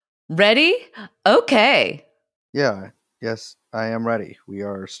Ready? Okay. Yeah. Yes, I am ready. We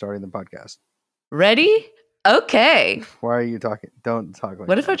are starting the podcast. Ready? Okay. Why are you talking? Don't talk like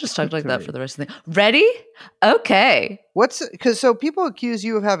What that. if I just talked like to that me. for the rest of the thing? Ready? Okay. So people accuse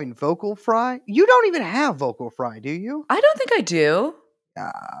you of having vocal fry. You don't even have vocal fry, do you? I don't think I do,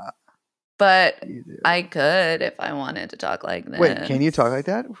 but You do. I could if I wanted to talk like this. Wait, can you talk like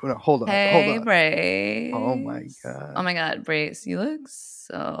that? No, hold on. Hey, Hold on. Brace. Oh my god. Oh my god, Brace, you look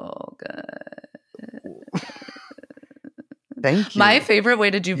so good. Thank you. My favorite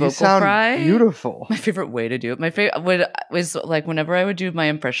way to do You vocal sound fry. beautiful. My favorite way to do it. My favorite was like whenever I would do my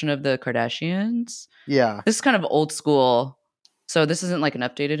impression of the Kardashians. Yeah. This is kind of old school, so this isn't like an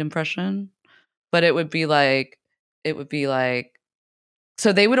updated impression, but it would be like,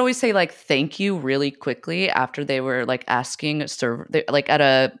 so they would always say like "thank you" really quickly after they were like asking a server, like at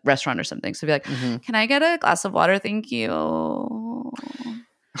a restaurant or something. So it'd be like, Mhm. "Can I get a glass of water? Thank you." Oh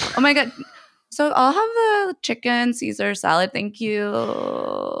my god. So I'll have the chicken Caesar salad. Thank you.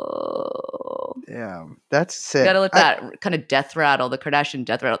 Yeah, that's sick. Gotta let that kind of death rattle, the Kardashian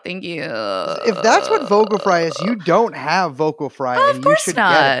death rattle. Thank you. If that's what vocal fry is, you don't have vocal fry, Oh, and of you course should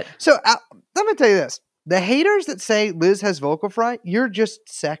not. get it. So let me tell you this: the haters that say Liz has vocal fry, you're just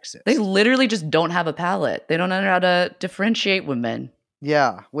sexist. They literally just don't have a palate. They don't know how to differentiate women.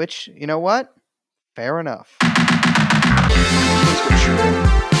 Yeah, which you know what? Fair enough.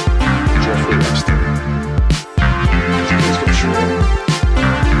 Jeffrey Epstein.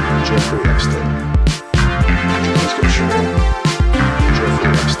 Jeffrey Epstein. Jeffrey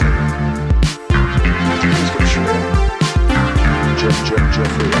Epstein. Jeffrey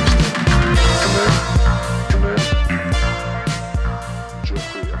Epstein. Come in.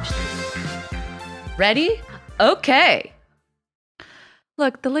 Jeffrey Epstein. Ready? Okay.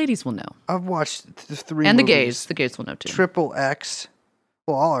 Look, the ladies will know. I've watched three And the movies. gays. The gays will know too. Triple X.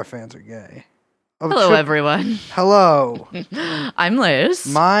 Well, all our fans are gay. Hello, everyone. Hello. I'm Liz.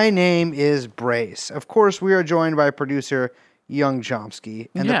 My name is Brace. Of course, we are joined by producer Young Chomsky,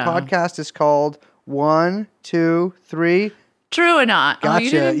 and Yeah. the podcast is called 1, 2, 3. True or not? Gotcha. Oh, you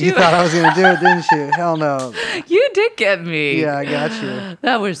didn't do thought it. I was going to do it, didn't you? Hell no. You did get me. Yeah, I got you.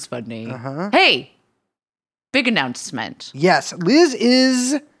 That was funny. Uh-huh. Hey, big announcement. Yes, Liz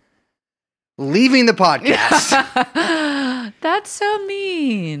is leaving the podcast. That's so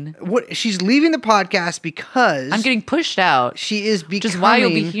mean. What? She's leaving the podcast because I'm getting pushed out, she is becoming. which is why you'll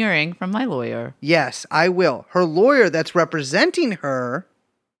be hearing from my lawyer. Yes, I will. Her lawyer that's representing her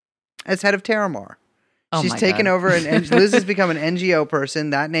as head of Terramar. Oh She's my taken God. over, and Liz has become an NGO person.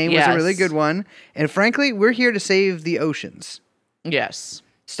 That name was a really Yes. good one. And frankly, we're here to save the oceans. Yes.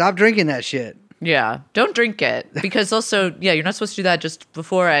 Stop drinking that shit. Yeah. Don't drink it. Because also, yeah, you're not supposed to do that just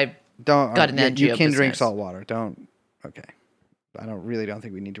before I Don't. got an you NGO can drink business. salt water. Don't. Okay. I don't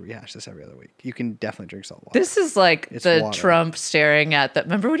think we need to rehash this every other week. You can definitely drink salt water. This is like It's the water. Trump staring at the.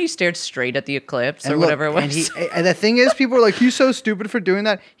 Remember when he stared straight at the eclipse or And look, whatever it was? And the thing is, people are like, "He's so stupid for doing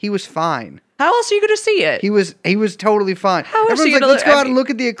that." He was fine. How else are you going to see it? He was totally fine. How else are Everyone's you like, gonna "Let's look- go I out and mean- look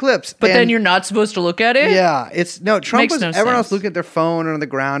at the eclipse." but then And you're not supposed to look at it? yeah, it's no. Trump Makes was no everyone else sense. looking at their phone or on the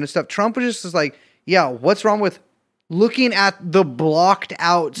ground and stuff. Trump was just like, "Yeah, what's wrong with looking at the blocked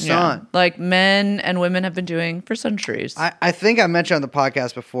out sun?" Like men and women have been doing for centuries. I think I mentioned on the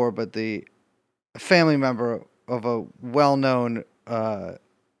podcast before, but the family member of a well-known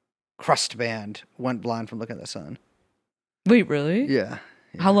crust band went blind from looking at the sun. Wait, really? Yeah,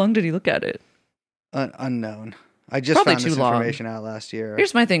 How long did he look at it? unknown. I just Probably found this too long. information out last year.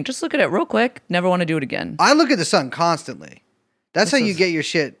 Here's my thing. Just look at it real quick. Never want to do it again. I look at the sun constantly. That's This how you is- get your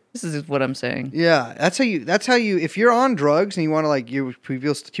shit. This is what I'm saying. Yeah, that's how you. If you're on drugs and you want to like your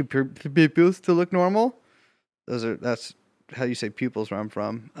pupils to look normal, that's how you say pupils where I'm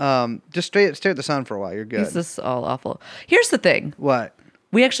from. Just stare at the sun for a while. You're good. This is all awful. Here's the thing. What?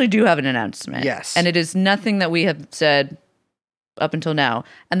 We actually do have an announcement. Yes. And it is nothing that we have said up until now.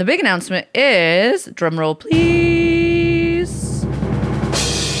 And the big announcement is, drumroll please,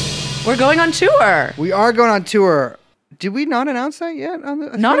 we're going on tour. We are going on tour. Did we not announce that yet? I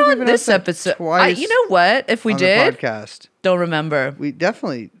feel Not like we've on this announced that episode. Twice. You know what? If we on did, the podcast, don't remember. we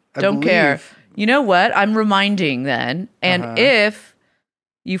definitely Don't care. You know what? I'm reminding then. And Uh-huh. if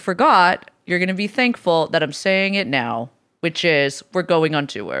you forgot, you're going to be thankful that I'm saying it now, which is we're going on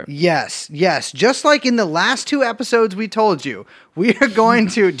tour. Yes. Just like in the last 2 episodes, we told you we are going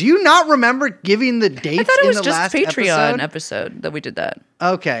to. Do you not remember giving the dates I thought it in was the just last Patreon episode? episode that we did that.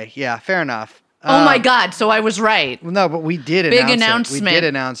 Okay. Yeah. Fair enough. Oh my God. So I was right. Well, no, but we did Big announce it. We announcement did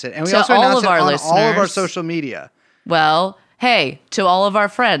announce it. And we to also all announced of it our on all of our listeners. social media. Well, hey, to all of our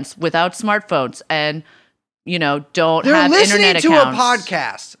friends without smartphones and don't They're have listening internet to accounts a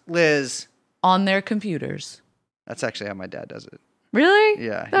podcast, Liz. on their computers. That's actually how my dad does it. Really?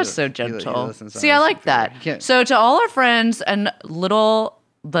 Yeah, That's he so li- he gentle. listens on See, I his like computer. that. You can't- So to all our friends and little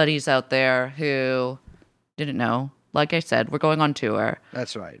buddies out there who didn't know, like I said, we're going on tour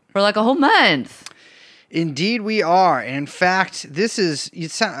That's right. for like a whole month. Indeed, we are. In fact, this is.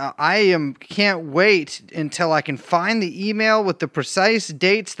 Can't wait until I can find the email with the precise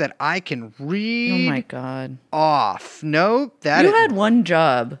dates that I can read Oh my God. off. No, that You had one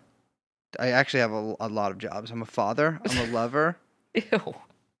job. I actually have a lot of jobs. I'm a father. I'm a lover. Ew.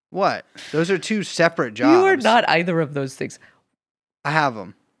 What? Those are two separate jobs. You are not either of those things. I have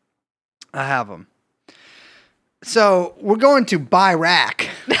them. So we're going to Iraq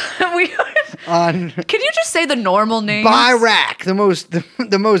We are. on Can you just say the normal names? Iraq, the most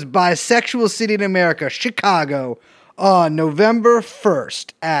bisexual city in America, Chicago, on November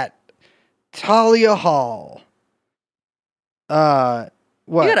 1st at Talia Hall. What?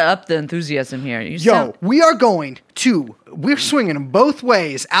 You gotta up the enthusiasm here. We're swinging them both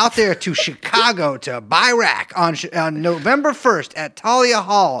ways out there to Chicago to Iraq on November 1st at Talia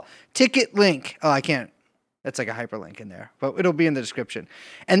Hall. Ticket link. Oh, I can't. That's like a hyperlink in there, but it'll be in the description.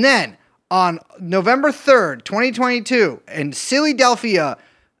 And then on November 3rd, 2022, in Philadelphia,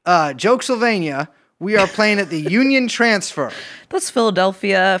 Jokesylvania, we are playing at the Union Transfer. That's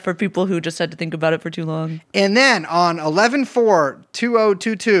Philadelphia for people who just had to think about it for too long. And then on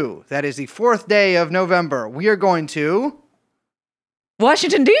 11/4/2022, that is the 4th day of November, we are going to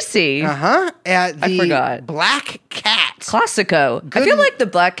Washington, D.C. at I the forgot. Black Cat. Classico. I feel like the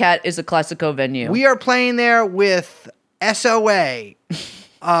Black Cat is a Classico venue. We are playing there with SOA,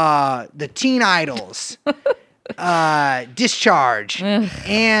 the Teen Idols, Discharge,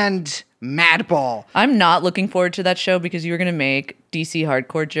 and Madball. I'm not looking forward to that show because you're going to make DC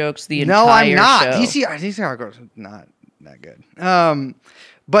hardcore jokes the No, entire I'm not. show. DC Hardcore is not that good.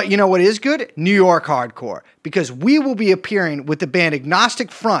 But you know what is good? New York Hardcore. Because we will be appearing with the band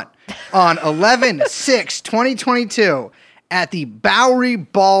Agnostic Front on 11/6/2022 at the Bowery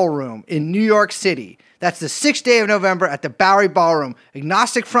Ballroom in New York City. That's the 6th day of November at the Bowery Ballroom.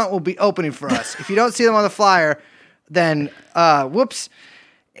 Agnostic Front will be opening for us. If you don't see them on the flyer, then whoops.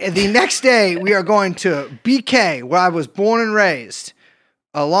 The next day, we are going to BK, where I was born and raised,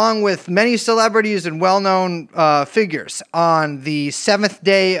 along with many celebrities and well-known figures, on the 7th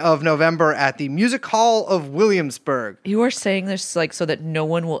day of November at the Music Hall of Williamsburg. You are saying this like so that no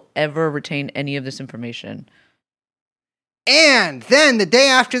one will ever retain any of this information. And then the day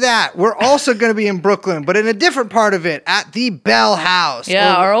after that, we're also going to be in Brooklyn, but in a different part of it, at the Bell House.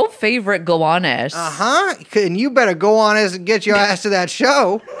 Yeah, our old favorite Gowanus. Uh-huh. And you better go on as and get your ass to that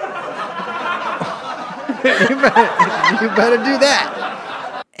show. you better do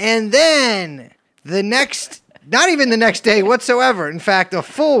that. And then not even the next day whatsoever. In fact, a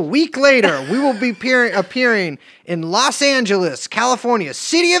full week later, we will be appearing in Los Angeles, California,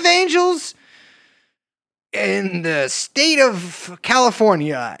 City of Angels, in the state of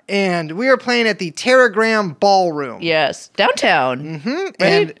California. And we are playing at the Terragram Ballroom. Yes, downtown. Mm-hmm. Right?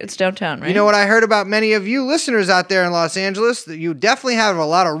 And It's downtown, right? you know what I heard about many of you listeners out there in Los Angeles? That you definitely have a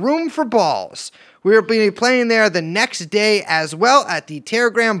lot of room for balls. We will be playing there the next day as well at the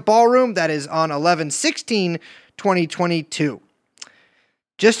Terragram Ballroom. That is on 11/16/2022.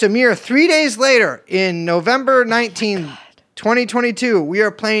 Just a mere 3 days later, in November 19, 2022, we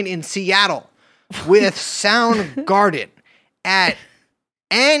are playing in Seattle with Soundgarden at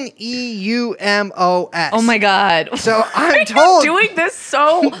NEUMOS. Oh my God. So I'm Why are told you doing this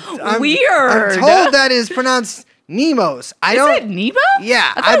so weird. I'm told that is pronounced Nemos. I Is don't. it Nemo?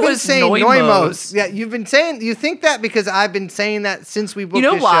 Yeah, I thought I've it been was saying Noimos. Noimos. Yeah, you've been saying. You think that because I've been saying that since we booked You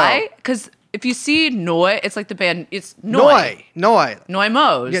know this why? show. Because if you see Noi, it's like the band. It's Noi. Noi.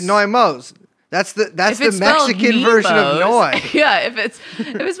 Noimos. Yeah, Noimos. That's the If it's spelled Mexican version of Nemos- Noi. Yeah, if it's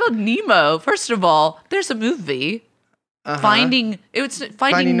spelled Nemo, first of all, there's a movie Finding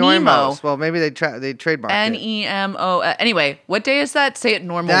Finding Nemo. Noimos. Well, maybe they trademarked it. NEMO. Anyway, what day is that? Say it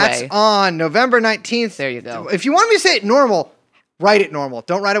normal That's way. on November 19th. There you go. If you want me to say it normal, write it normal.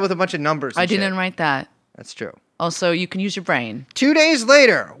 Don't write it with a bunch of numbers. I and didn't shit. write that. That's true. Also, you can use your brain. 2 days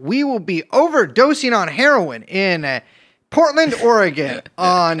later, we will be overdosing on heroin in Portland, Oregon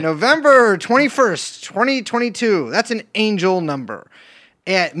on November 21st, 2022. That's an angel number.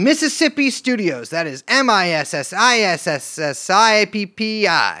 At Mississippi Studios. That is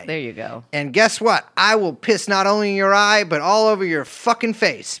MISSISSIPPI. There you go. And guess what? I will piss not only in your eye, but all over your fucking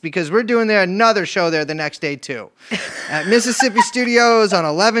face because we're doing there another show there the next day too. At Mississippi Studios on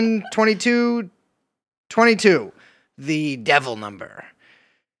 11/22/22, the devil number.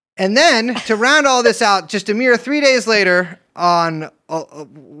 And then to round all this out, just a mere 3 days later, on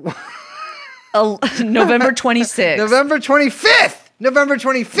November 26th. November 25th. November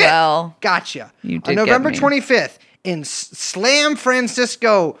 25th. Well, Gotcha. you On did November get me. 25th in Slam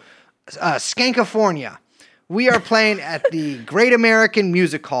Francisco, Skankafornia, we are playing at the Great American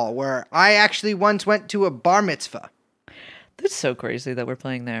Music Hall, where I actually once went to a bar mitzvah. That's so crazy that we're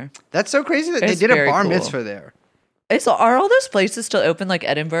playing there. That's so crazy that It's they did a very bar cool. mitzvah there. Are all those places still open? Like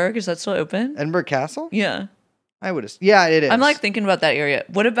Edinburgh, is that still open? Edinburgh Castle? Yeah. I would. Yeah, it is. I'm like thinking about that area.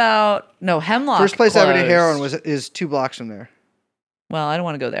 What about Hemlock? First place I ever did closed. heroin is 2 blocks from there. Well, I don't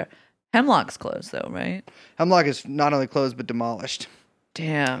want to go there. Hemlock's closed though, right? Hemlock is not only closed but demolished.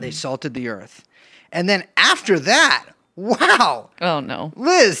 Damn. They salted the earth. And then after that, wow. Oh no.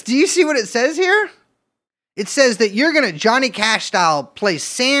 Liz, do you see what it says here? It says that you're going to Johnny Cash style play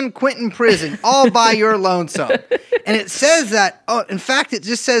San Quentin Prison all by your lonesome. And it says that, in fact, it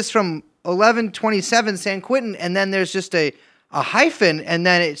just says from 1127 San Quentin, and then there's just a hyphen, and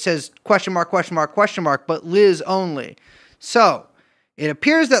then it says question mark, but Liz only. So it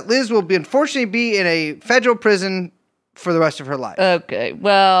appears that Liz will unfortunately be in a federal prison for the rest of her life. Okay.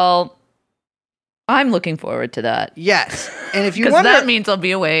 Well, I'm looking forward to that. Yes. And if you Because wonder, that means I'll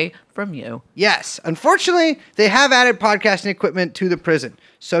be away from you. yes, unfortunately, they have added podcasting equipment to the prison.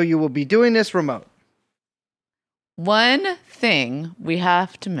 So you will be doing this remote. One thing we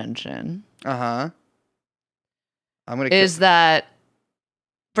have to mention Uh-huh. I'm going to is that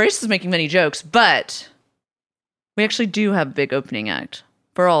Brace is making many jokes, but we actually do have a big opening act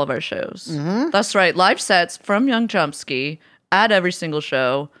for all of our shows. Mhm. That's right. Live sets from Young Chomsky at every single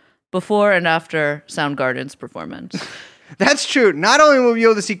show before and after Soundgarden's performance. That's true. Not only will you be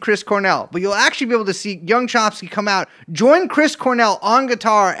able to see Chris Cornell, but you'll actually be able to see Young Chomsky come out, join Chris Cornell on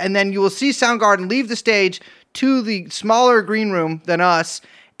guitar, and then you will see Soundgarden leave the stage to the smaller green room than us,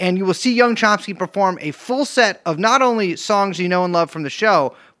 and you will see Young Chomsky perform a full set of not only songs you know and love from the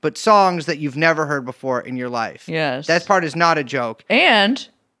show, but songs that you've never heard before in your life. Yes. That part is not a joke. And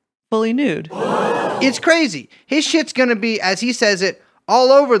fully nude. It's crazy. His shit's gonna be, as he says it,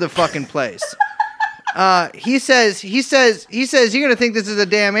 all over the fucking place. He says you're gonna think this is a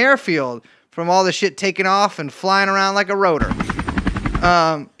damn airfield from all the shit taking off and flying around like a rotor.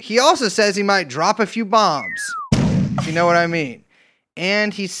 He also says he might drop a few bombs, if you know what I mean.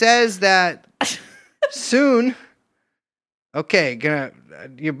 And he says that soon. Okay,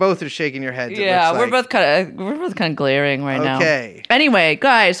 you both are shaking your heads. Yeah, we're both kind of glaring right now. Okay. Anyway,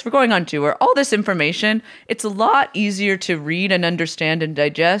 guys, we're going on tour. All this information, it's a lot easier to read and understand and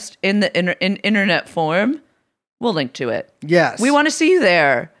digest in the in internet form. We'll link to it. Yes. We want to see you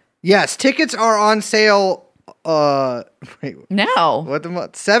there Yes, tickets are on sale. Wait, now. what the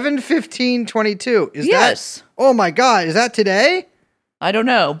month? 7/15/22. Is Yes. that? Oh my God, is that today? I don't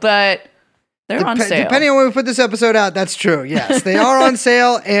know, but they're on sale. Depending on when we put this episode out, that's true. Yes, they are on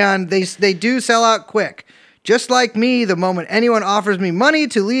sale, and they do sell out quick. Just like me, the moment anyone offers me money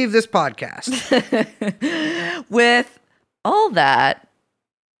to leave this podcast. With all that,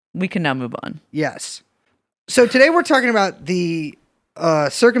 we can now move on. Yes. So today we're talking about the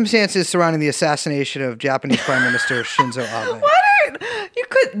circumstances surrounding the assassination of Japanese Prime Minister Shinzo Abe.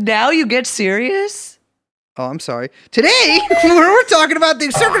 You get serious? Oh, I'm sorry. Today, we're talking about the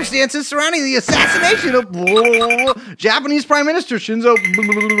circumstances surrounding the assassination of Japanese Prime Minister Shinzo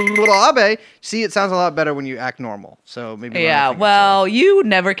Abe. See, it sounds a lot better when you act normal. So maybe. Yeah, well, you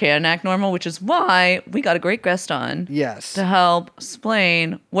never can act normal, which is why we got a great guest on Yes. to help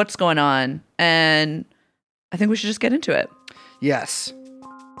explain what's going on. And I think we should just get into it. Yes.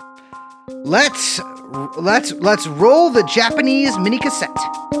 Let's roll the Japanese mini cassette.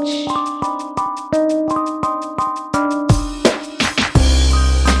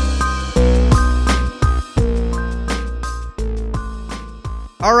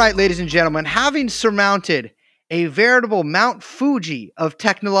 All right, ladies and gentlemen, having surmounted a veritable Mount Fuji of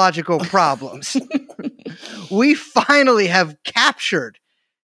technological problems, we finally have captured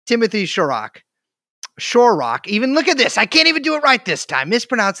Timothy Shorrock. Even look at this. I can't even do it right this time.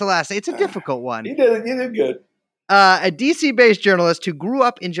 Mispronounce the last name. It's a difficult one. You did good. A DC-based journalist who grew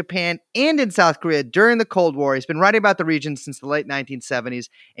up in Japan and in South Korea during the Cold War. He's been writing about the region since the late 1970s,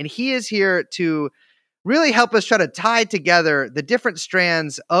 and he is here to really help us try to tie together the different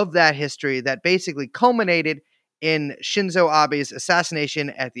strands of that history that basically culminated in Shinzo Abe's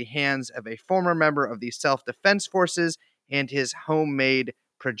assassination at the hands of a former member of the Self-Defense Forces and his homemade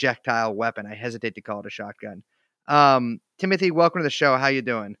projectile weapon. I hesitate to call it a shotgun. Timothy, welcome to the show. How you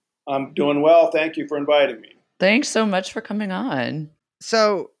doing? I'm doing well. Thank you for inviting me. Thanks so much for coming on.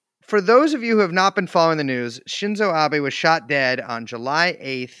 So for those of you who have not been following the news, Shinzo Abe was shot dead on July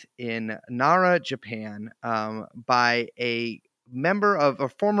 8th in Nara, Japan, by a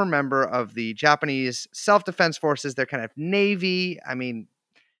former member of the Japanese self-defense forces, their kind of navy. I mean,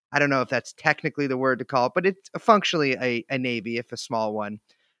 I don't know if that's technically the word to call it, but it's functionally a navy, if a small one.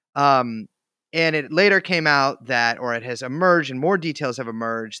 And it later came out that, or it has emerged, and more details have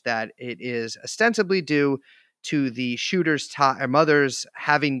emerged, that it is ostensibly due to the shooter's mothers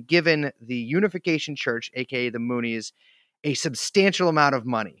having given the Unification Church, aka the Moonies, a substantial amount of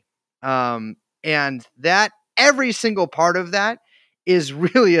money. And that every single part of that is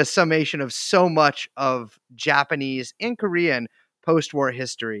really a summation of so much of Japanese and Korean post-war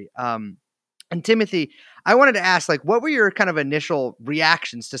history. And Timothy, I wanted to ask, like, what were your kind of initial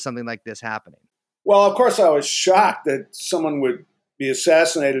reactions to something like this happening? Well, of course, I was shocked that someone would be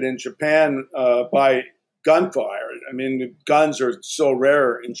assassinated in Japan by gunfire. I mean, guns are so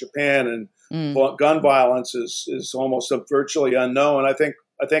rare in Japan, and gun violence is almost virtually unknown. I think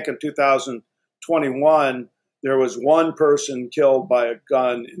in 2021 there was one person killed by a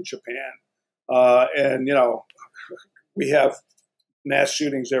gun in Japan, and we have mass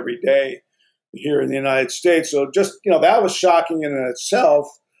shootings every day here in the United States. So just that was shocking in itself,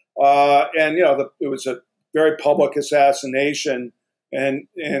 and it was a very public assassination, and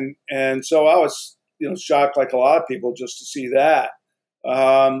so I was shocked like a lot of people just to see that.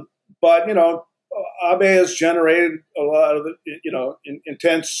 But Abe has generated a lot of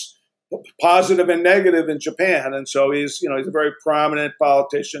intense positive and negative in Japan, and so he's a very prominent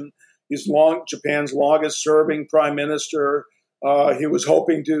politician. He's Japan's longest serving prime minister. He was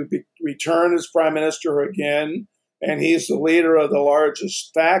hoping to return as prime minister again, and he's the leader of the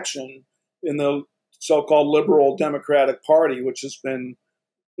largest faction in the so-called Liberal Democratic Party, which has been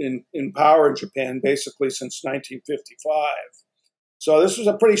in power in Japan basically since 1955. So this was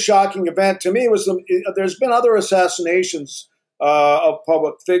a pretty shocking event. To me, there's been other assassinations of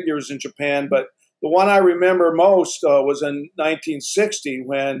public figures in Japan, but the one I remember most was in 1960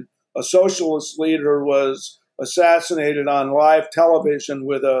 when a socialist leader was assassinated on live television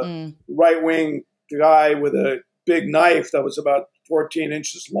with a right-wing guy with a big knife that was about 14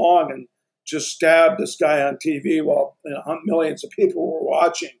 inches long and just stabbed this guy on TV while millions of people were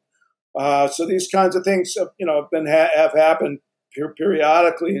watching. So these kinds of things, have happened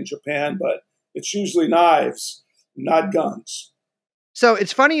periodically in Japan, but it's usually knives, not guns. So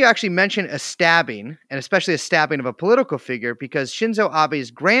it's funny you actually mention a stabbing, and especially a stabbing of a political figure, because Shinzo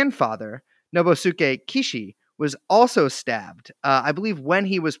Abe's grandfather, Nobusuke Kishi, was also stabbed, I believe, when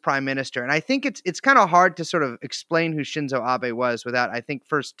he was prime minister. And I think it's kind of hard to sort of explain who Shinzo Abe was without, I think,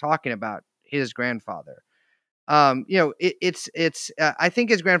 first talking about his grandfather. I think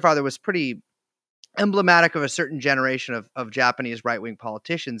his grandfather was pretty emblematic of a certain generation of Japanese right-wing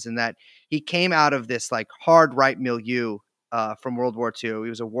politicians, in that he came out of this like hard right milieu from World War II. He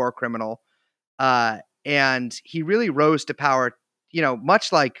was a war criminal, and he really rose to power,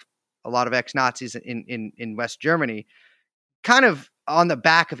 much like a lot of ex-Nazis in West Germany, kind of on the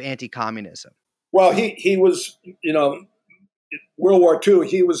back of anti-communism. Well, he was, World War II,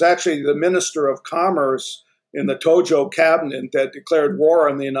 he was actually the Minister of Commerce in the Tojo cabinet that declared war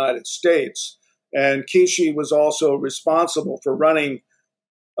on the United States. And Kishi was also responsible for running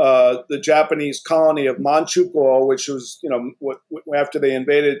the Japanese colony of Manchukuo, which was, after they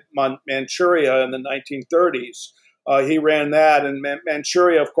invaded Manchuria in the 1930s. He ran that, and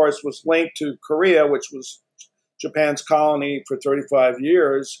Manchuria, of course, was linked to Korea, which was Japan's colony for 35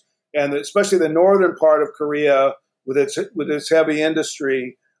 years. And especially the northern part of Korea, with its heavy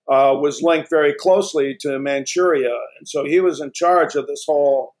industry, was linked very closely to Manchuria. And so he was in charge of this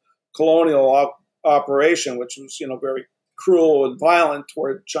whole colonial operation, which was, very cruel and violent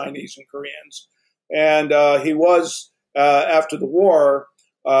toward Chinese and Koreans. And he was, after the war,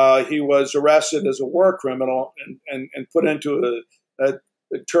 he was arrested as a war criminal and put into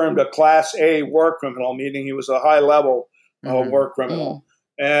termed a Class A war criminal, meaning he was a high-level war criminal.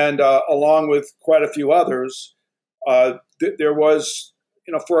 And along with quite a few others, there was,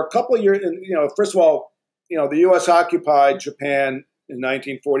 for a couple of years, first of all, the U.S. occupied Japan in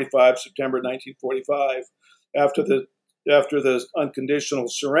 1945, September 1945, after the unconditional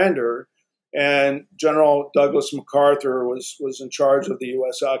surrender. And General Douglas MacArthur was in charge of the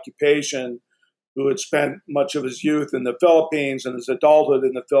U.S. occupation, who had spent much of his youth in the Philippines and his adulthood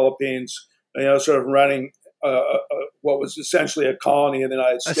in the Philippines, sort of running what was essentially a colony in the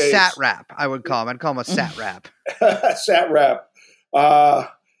United States. A satrap, I would call him. I'd call him a satrap. Satrap.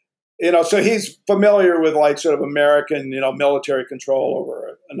 So he's familiar with like sort of American, military control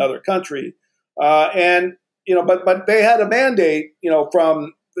over another country. But they had a mandate,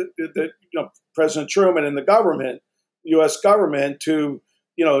 from President Truman and the government, U.S. government, to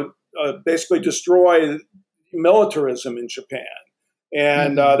basically destroy militarism in Japan.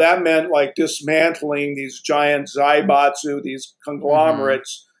 And that meant like dismantling these giant zaibatsu, these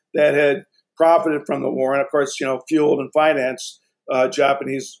conglomerates that had profited from the war, and of course, fueled and financed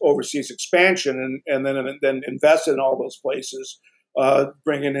Japanese overseas expansion, and then invested in all those places,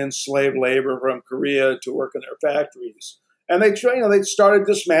 bringing in slave labor from Korea to work in their factories. And they started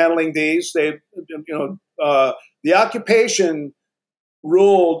dismantling these. The occupation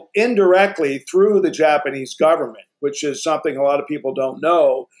ruled indirectly through the Japanese government, which is something a lot of people don't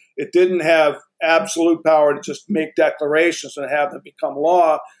know. It didn't have absolute power to just make declarations and have them become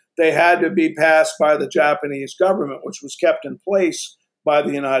law. They had to be passed by the Japanese government, which was kept in place by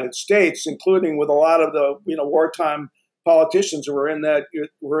the United States, including with a lot of the wartime politicians who were in that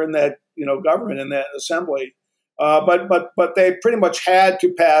government, in that assembly. But they pretty much had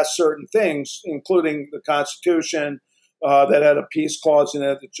to pass certain things, including the Constitution that had a peace clause in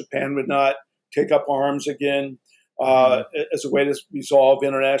it that Japan would not take up arms again as a way to resolve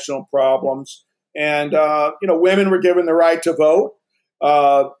international problems. And women were given the right to vote.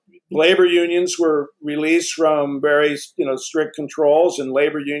 Labor unions were released from very strict controls, and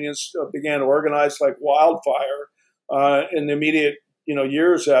labor unions began to organize like wildfire in the immediate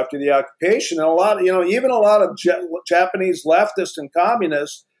years after the occupation. And a lot of Japanese leftists and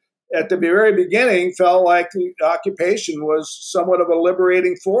communists at the very beginning felt like the occupation was somewhat of a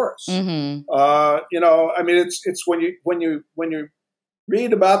liberating force. It's when you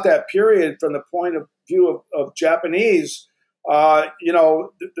read about that period from the point of view of Japanese, the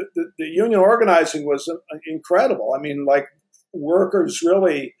union organizing was incredible. I mean, like workers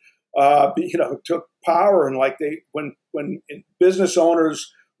really, took power, and like when business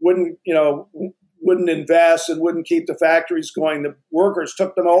owners wouldn't invest and wouldn't keep the factories going, the workers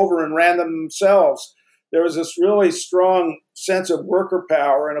took them over and ran them themselves. There was this really strong sense of worker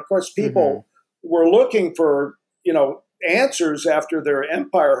power, and of course, people were looking for answers after their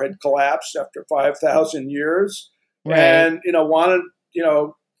empire had collapsed after 5,000 years. Right. And wanted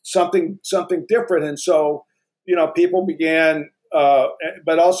something different, and so people began,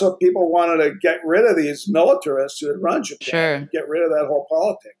 but also people wanted to get rid of these militarists who had run Japan, get rid of that whole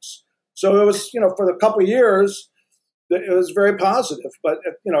politics. So it was for the couple of years, it was very positive. But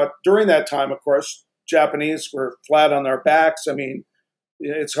during that time, of course, Japanese were flat on their backs. I mean,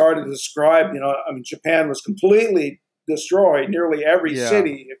 it's hard to describe. Japan was completely destroyed. Nearly every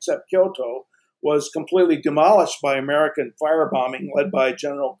city except Kyoto was completely demolished by American firebombing led by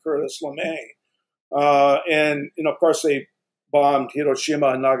General Curtis LeMay. And of course, they bombed Hiroshima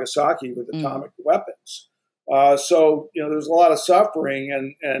and Nagasaki with atomic weapons. So there's a lot of suffering,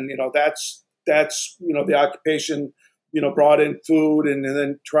 and that's the occupation brought in food and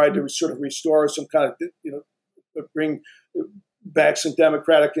then tried to sort of restore some kind of bring back some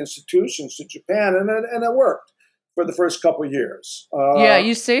democratic institutions to Japan, and it worked for the first couple of years.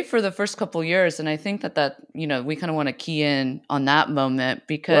 You say for the first couple of years, and I think that we kind of want to key in on that moment,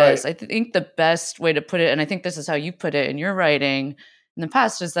 because I think the best way to put it, and I think this is how you put it in your writing in the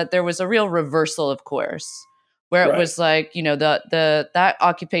past, is that there was a real reversal of course, where it was like that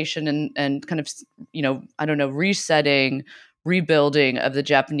occupation and kind of resetting, rebuilding of the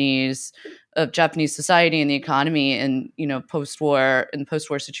Japanese society and the economy and post-war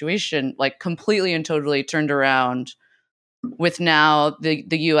situation, like completely and totally turned around, with now the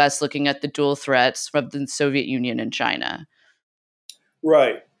U.S. looking at the dual threats from the Soviet Union and China.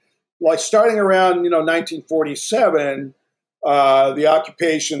 Right. Like starting around 1947, the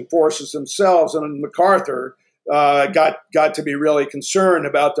occupation forces themselves and MacArthur got to be really concerned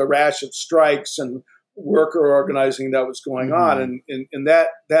about the rash of strikes and worker organizing that was going on. And in that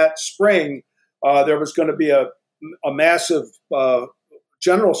spring, there was going to be a massive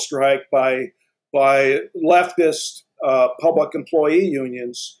general strike by leftist public employee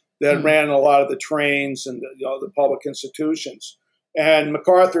unions that ran a lot of the trains and the public institutions. And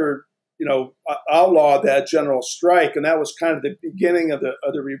MacArthur, outlawed that general strike, and that was kind of the beginning of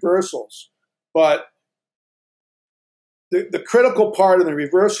the reversals. But the critical part of the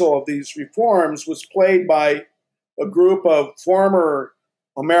reversal of these reforms was played by a group of former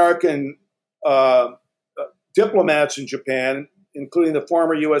American diplomats in Japan, including the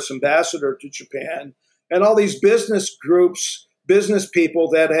former U.S. ambassador to Japan, and all these business groups, business people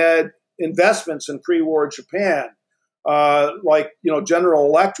that had investments in pre-war Japan. General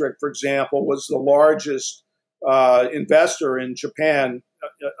Electric, for example, was the largest investor in Japan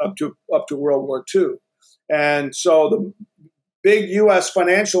up to World War II. And so the big U.S.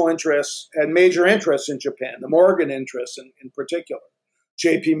 financial interests had major interests in Japan, the Morgan interests in particular.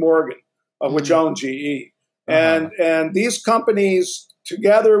 J.P. Morgan, which owned GE. And these companies,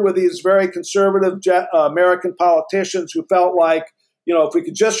 together with these very conservative American politicians who felt like, if we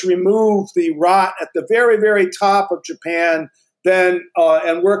could just remove the rot at the very, very top of Japan, then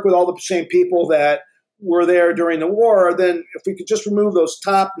and work with all the same people that were there during the war, then if we could just remove those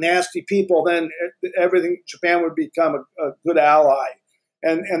top nasty people, then Japan would become a good ally.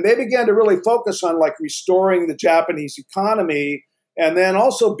 And they began to really focus on like restoring the Japanese economy, and then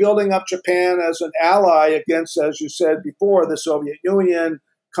also building up Japan as an ally against, as you said before, the Soviet Union,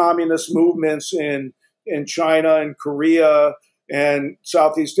 communist movements in China and Korea and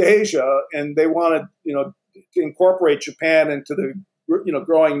Southeast Asia. And they wanted, to incorporate Japan into the,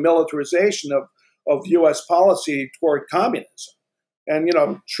 growing militarization of U.S. policy toward communism. And,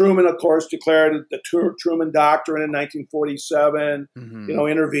 Truman, of course, declared the Truman Doctrine in 1947,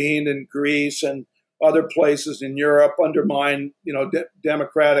 intervened in Greece and other places in Europe, undermined,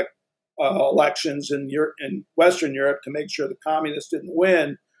 democratic elections in Western Europe to make sure the communists didn't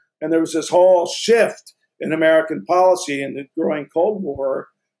win. And there was this whole shift in American policy in the growing Cold War.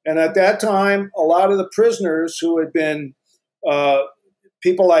 And at that time, a lot of the prisoners who had been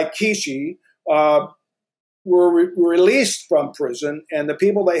people like Kishi were released from prison, and the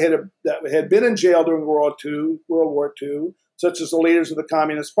people that had been in jail during World War II, such as the leaders of the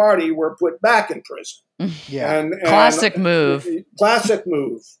Communist Party, were put back in prison. Yeah, and classic move. Classic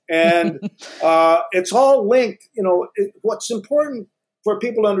move, and it's all linked. What's important for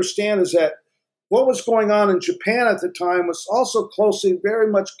people to understand is that what was going on in Japan at the time was also very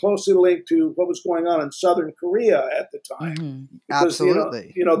much closely linked to what was going on in Southern Korea at the time. Mm-hmm. Because,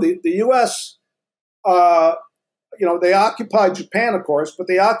 Absolutely. The U.S. They occupied Japan, of course, but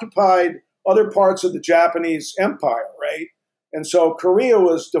they occupied other parts of the Japanese empire, right? And so Korea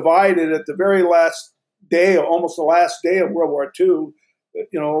was divided at the very last day, almost the last day of World War II,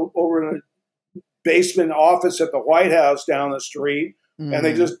 over in a basement office at the White House down the street. Mm-hmm. And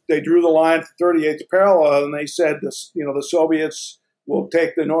they drew the line for 38th parallel, and they said this, the Soviets will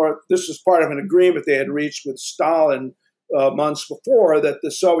take the North. This was part of an agreement they had reached with Stalin months before, that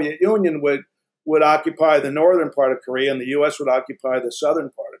the Soviet Union would occupy the northern part of Korea and the U.S. would occupy the southern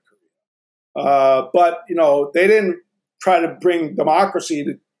part of Korea. But they didn't try to bring democracy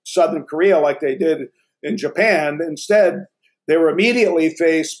to southern Korea like they did in Japan. Instead, they were immediately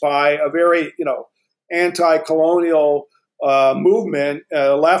faced by a very, anti-colonial movement,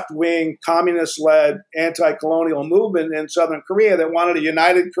 left-wing, communist-led anti-colonial movement in southern Korea that wanted a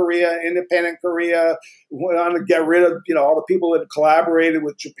united Korea, independent Korea, wanted to get rid of, all the people that had collaborated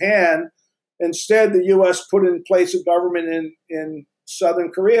with Japan. Instead, the U.S. put in place a government in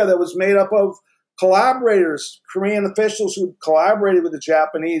southern Korea that was made up of collaborators, Korean officials who collaborated with the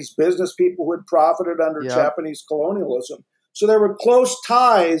Japanese, business people who had profited under Japanese colonialism. So there were close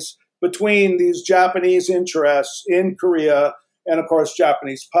ties between these Japanese interests in Korea and, of course,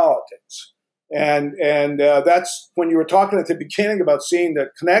 Japanese politics. And that's when you were talking at the beginning about seeing the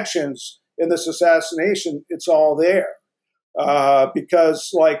connections in this assassination, it's all there.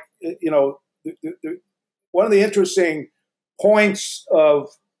 Because, one of the interesting points of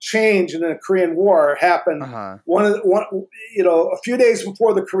change in the Korean War happened a few days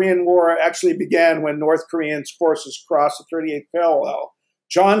before the Korean War actually began, when North Korean forces crossed the 38th parallel.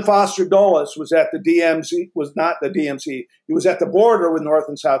 John Foster Dulles was at the DMZ, he was at the border with North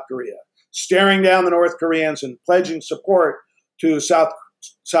and South Korea, staring down the North Koreans and pledging support to South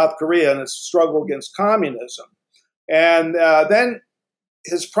Korea in its struggle against communism. And then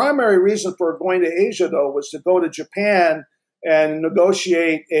his primary reason for going to Asia, though, was to go to Japan and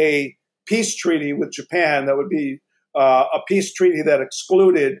negotiate a peace treaty with Japan that would be a peace treaty that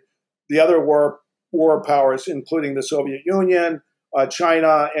excluded the other war powers, including the Soviet Union,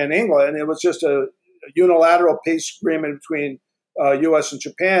 China, and England. It was just a unilateral peace agreement between U.S. and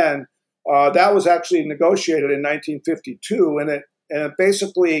Japan. That was actually negotiated in 1952, and it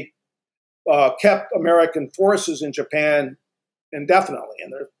basically kept American forces in Japan indefinitely,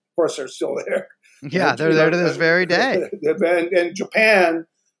 and of course they're still there. Yeah, they're there to this very day. And Japan,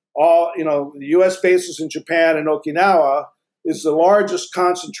 the U.S. bases in Japan and Okinawa is the largest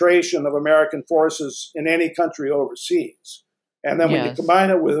concentration of American forces in any country overseas. And then when you combine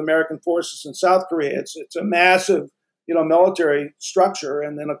it with American forces in South Korea, it's a massive, military structure.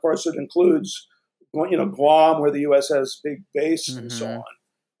 And then, of course, it includes, Guam, where the U.S. has a big base, and so on.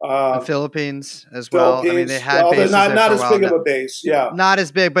 The Philippines as well. Philippines, I mean, they had bases not there for a as while big now. of a base, Not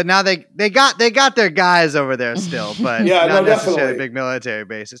as big, but now they got their guys over there still, but not necessarily big military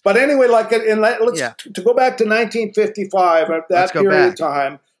bases. But anyway, to go back to 1955, that period of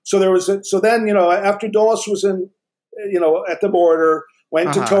time. So then, after Dulles was in, at the border,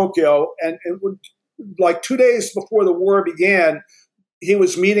 went to Uh-huh. Tokyo, and like 2 days before the war began, he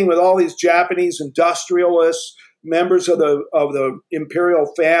was meeting with all these Japanese industrialists, members of the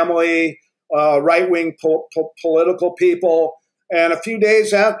imperial family, right-wing political people. And a few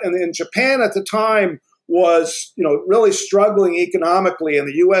days out, and in Japan at the time was, really struggling economically, and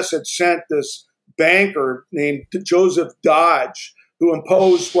the U.S. had sent this banker named Joseph Dodge, who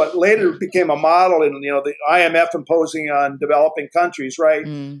imposed what later became a model in, the IMF imposing on developing countries, right?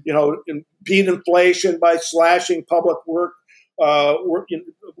 Mm. Beat inflation by slashing public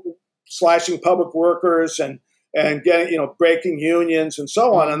slashing public workers and getting, breaking unions and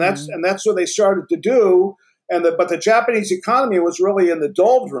so on. Mm-hmm. And that's what they started to do. But the Japanese economy was really in the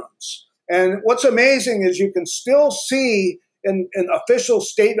doldrums. And what's amazing is you can still see in official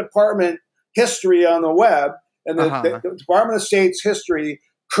State Department history on the web, and the Department of State's history,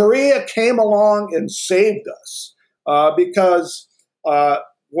 Korea came along and saved us because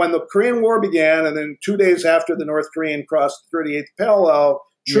when the Korean War began, and then 2 days after the North Korean crossed the 38th parallel,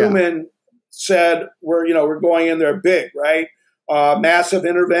 Truman said, we're going in there big, right? Massive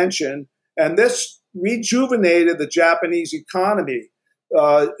intervention. And this rejuvenated the Japanese economy.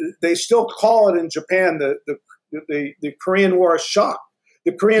 They still call it in Japan the Korean War shock.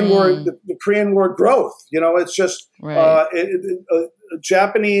 The Korean War, the Korean War growth. It's just Right.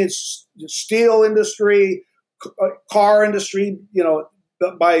 Japanese steel industry, car industry.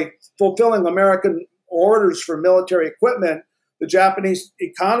 By fulfilling American orders for military equipment, the Japanese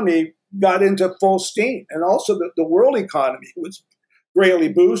economy got into full steam, and also the world economy was greatly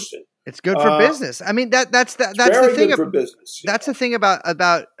boosted. It's good for business. I mean, that's the thing good for business. That's the thing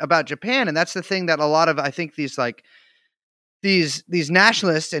about Japan, and that's the thing that a lot of, I think, these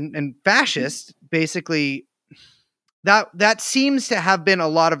nationalists and fascists basically, that seems to have been a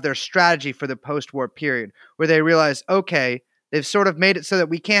lot of their strategy for the post-war period, where they realize, okay, they've sort of made it so that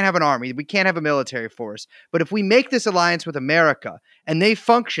we can't have an army, we can't have a military force, but if we make this alliance with America and they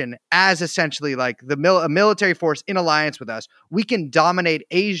function as essentially like a military force in alliance with us, we can dominate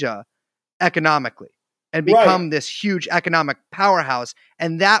Asia economically and become this huge economic powerhouse,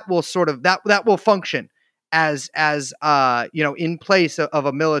 and that will sort of that will function as in place of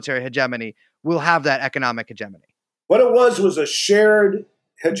a military hegemony. We'll have that economic hegemony. What it was a shared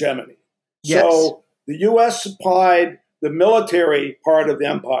hegemony. Yes. So the U.S. supplied the military part of the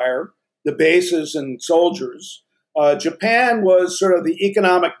empire, the bases and soldiers. Japan was sort of the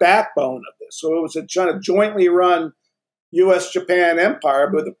economic backbone of this. So it was a kind of jointly run U.S.-Japan empire,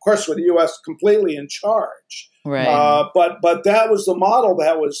 but of course with the U.S. completely in charge. Right. But that was the model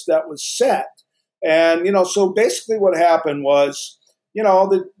that was set. And, so basically what happened was,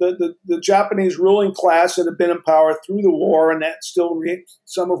 the Japanese ruling class that had been in power through the war, and that still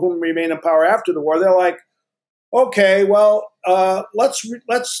some of whom remain in power after the war, they're like, okay, well,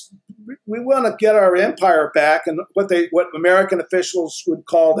 we want to get our empire back, and what American officials would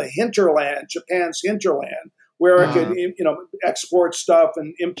call the hinterland, Japan's hinterland, where it could, export stuff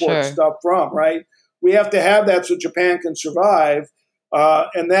and import stuff from, right? We have to have that so Japan can survive. So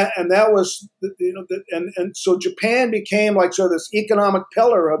Japan became like sort of this economic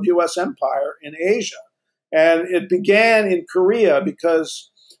pillar of U.S. empire in Asia, and it began in Korea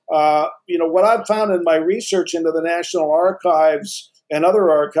because what I've found in my research into the National Archives and other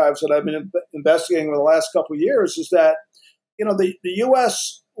archives that I've been investigating over the last couple of years is that the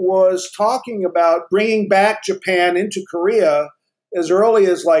U.S. was talking about bringing back Japan into Korea as early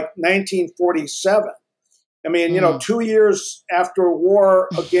as like 1947. I mean, 2 years after a war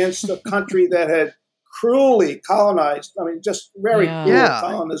against a country that had cruelly colonized, just very cruel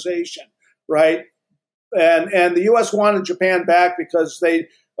colonization, right? And the U.S. wanted Japan back because they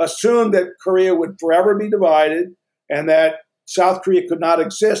assumed that Korea would forever be divided and that South Korea could not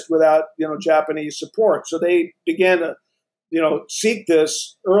exist without, Japanese support. So they began to, seek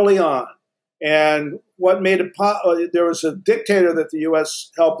this early on. And what made it there was a dictator that the U.S.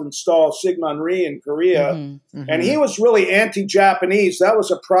 helped install, Syngman Rhee, in Korea, and he was really anti-Japanese. That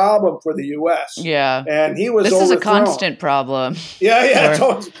was a problem for the U.S. Yeah, and he was. This overthrown. is a constant problem. Yeah, it's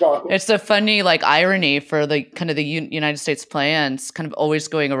always a problem. It's a funny irony for the kind of the United States plans kind of always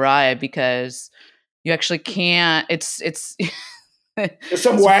going awry because you actually can't. It's. There's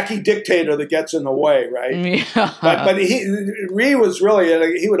some wacky dictator that gets in the way, right? Yeah. But Rhee was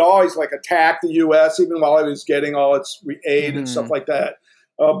really, he would always attack the U.S. even while he was getting all its aid and stuff like that.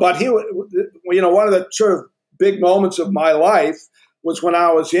 But he, one of the sort of big moments of my life was when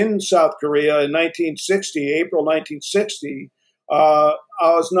I was in South Korea in 1960, April 1960. I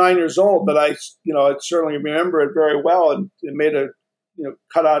was 9 years old, but I certainly remember it very well and made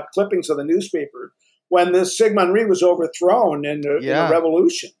cut out clippings of the newspaper. when this Syngman Rhee was overthrown in the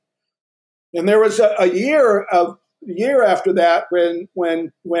revolution. And there was a year after that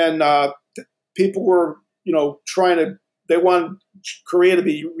when people were, they wanted Korea to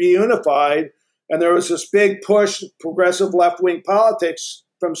be reunified, and there was this big push, progressive left-wing politics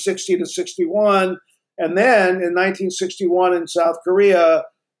from 60 to 61. And then in 1961 in South Korea,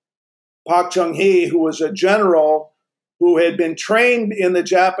 Park Chung-hee, who was a general who had been trained in the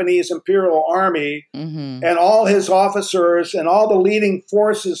Japanese Imperial Army, and all his officers and all the leading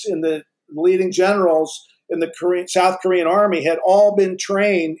forces in the leading generals in the South Korean army had all been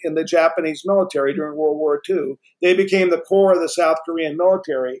trained in the Japanese military during World War II. They became the core of the South Korean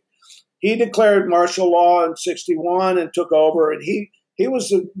military. He declared martial law in 61 and took over, and he was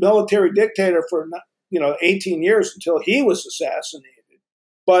the military dictator for 18 years until he was assassinated.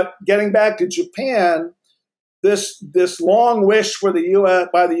 But getting back to Japan, this long wish for the U.S.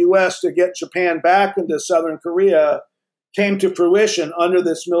 by the U.S. to get Japan back into Southern Korea came to fruition under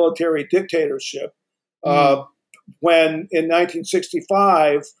this military dictatorship. When in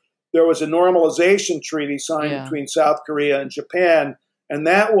 1965 there was a normalization treaty signed between South Korea and Japan, and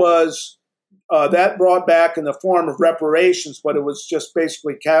that was that brought back in the form of reparations, but it was just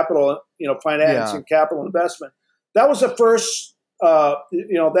basically capital, financing capital investment. That was the first.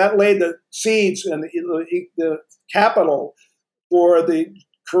 That laid the seeds and the capital for the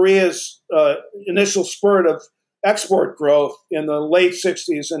Korea's initial spurt of export growth in the late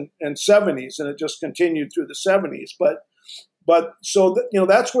 60s and 70s, and it just continued through the 70s. But so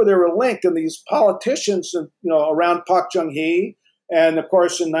that's where they were linked, and these politicians, around Park Chung-hee, and of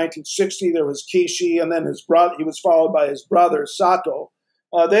course in 1960 there was Kishi, and then his brother. He was followed by his brother Sato.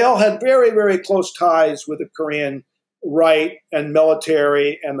 They all had very, very close ties with the Korean right and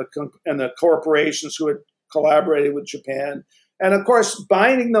military and the corporations who had collaborated with Japan, and of course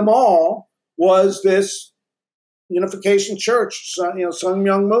binding them all was this Unification Church, Sun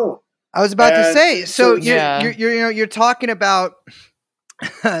Myung Moon. I was about to say. So you're talking about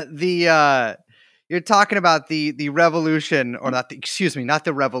the revolution, or not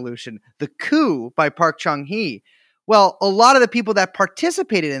the revolution, the coup by Park Chung-hee. Well, a lot of the people that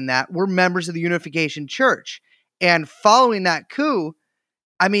participated in that were members of the Unification Church, and following that coup,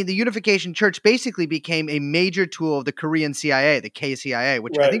 the Unification Church basically became a major tool of the Korean CIA, the KCIA,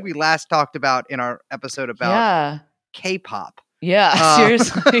 which I think we last talked about in our episode about K-pop. Yeah,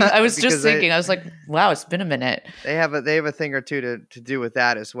 seriously. I was just thinking, I was like, wow, it's been a minute. They have a thing or two to do with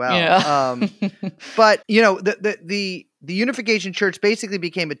that as well. Yeah. But the Unification Church basically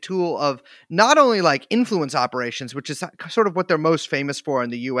became a tool of not only like influence operations, which is sort of what they're most famous for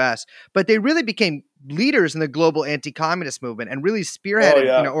in the US, but they really became leaders in the global anti-communist movement and really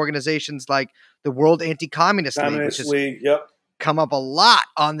spearheaded organizations like the World Anti-Communist League, which has come up a lot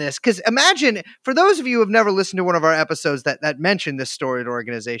on this. Because imagine, for those of you who have never listened to one of our episodes that mentioned this storied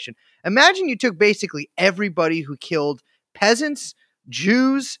organization, imagine you took basically everybody who killed peasants,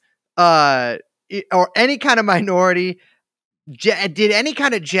 Jews, or any kind of minority, did any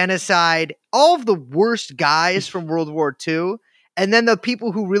kind of genocide, all of the worst guys from World War II, and then the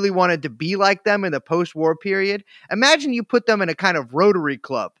people who really wanted to be like them in the post-war period. Imagine you put them in a kind of Rotary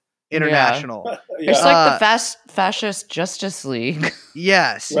Club International. It's like the fascist Justice League.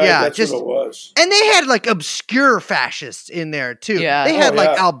 Yes, right, that's what it was. And they had like obscure fascists in there too. Yeah. They had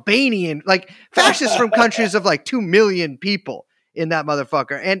Albanian, like fascists from countries of like 2 million people in that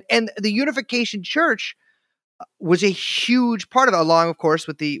motherfucker. And the Unification Church was a huge part of it, along, of course,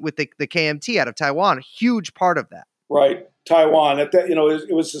 with the KMT out of Taiwan. A huge part of that. Right, Taiwan. It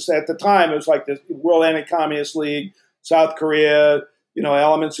was just, at the time, it was like the World Anti-Communist League, South Korea,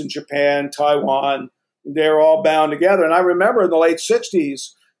 elements in Japan, Taiwan. They were all bound together. And I remember in the late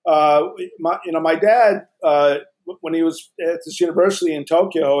 60s, my dad, when he was at this university in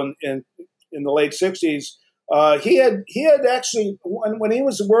Tokyo in the late 60s, he had actually, when he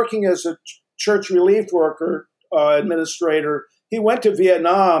was working as a church relief worker, administrator, he went to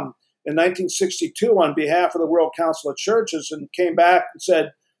Vietnam in 1962 on behalf of the World Council of Churches and came back and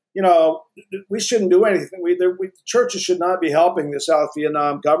said, we shouldn't do anything. Churches should not be helping the South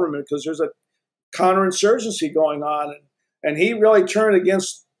Vietnam government because there's a counterinsurgency going on. And he really turned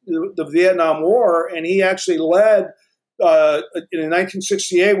against the Vietnam War, and he actually led, in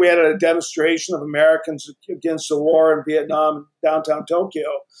 1968, we had a demonstration of Americans against the war in Vietnam in downtown Tokyo.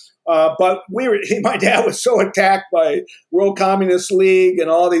 But my dad was so attacked by World Communist League and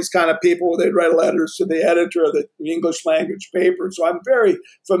all these kind of people. They'd write letters to the editor of the English language paper. So I'm very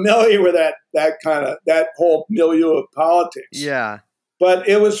familiar with that whole milieu of politics. Yeah. But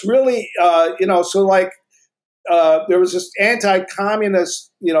it was really, there was this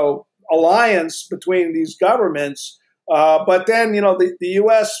anti-communist, alliance between these governments. But then, the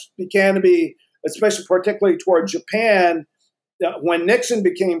U.S. began to be, especially particularly toward Japan, when Nixon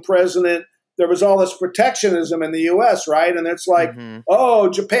became president, there was all this protectionism in the U.S., right? And it's like, oh,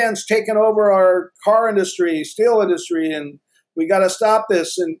 Japan's taken over our car industry, steel industry, and we got to stop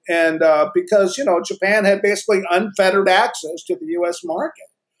this. And because, Japan had basically unfettered access to the U.S. market,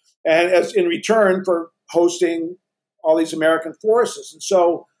 and as in return for hosting all these American forces. And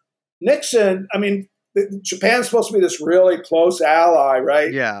so Nixon, Japan's supposed to be this really close ally,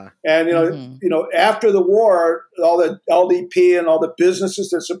 right? Yeah. And after the war, all the LDP and all the businesses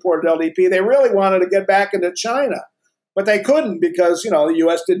that supported LDP, they really wanted to get back into China, but they couldn't because the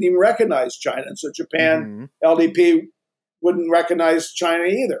U.S. didn't even recognize China, and so Japan LDP wouldn't recognize China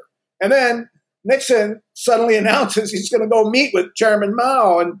either. And then Nixon suddenly announces he's going to go meet with Chairman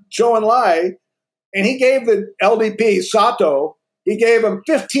Mao and Zhou Enlai, and he gave the LDP Sato, he gave him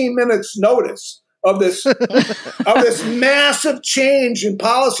 15 minutes notice of this massive change in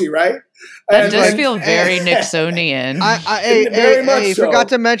policy, right? That does feel very Nixonian. I forgot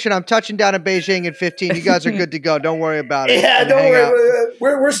to mention, I'm touching down in Beijing in 15. You guys are good to go. Don't worry about it. Yeah, don't worry.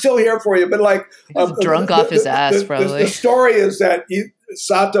 We're still here for you. But he's drunk off his ass, probably. The story is that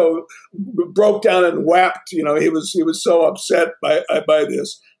Sato broke down and wept. He was so upset by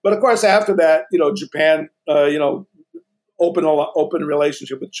this. But of course, after that, Japan, open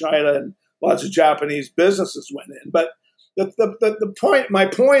relationship with China, and lots of Japanese businesses went in. But my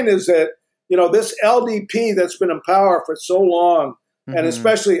point is that, this LDP that's been in power for so long, and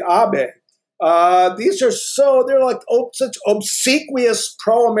especially Abe, they're like such obsequious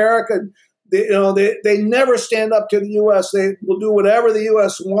pro-American. They never stand up to the U.S. They will do whatever the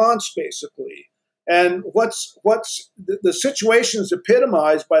U.S. wants, basically. And what's the situation is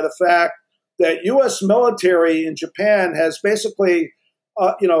epitomized by the fact that U.S. military in Japan has basically,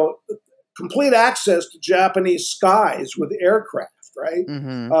 complete access to Japanese skies with aircraft, right?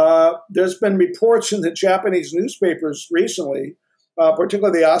 There's been reports in the Japanese newspapers recently,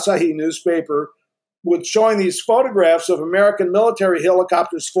 particularly the Asahi newspaper, with showing these photographs of American military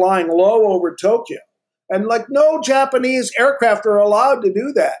helicopters flying low over Tokyo. And no Japanese aircraft are allowed to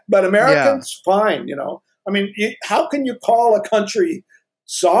do that, but Americans, fine, how can you call a country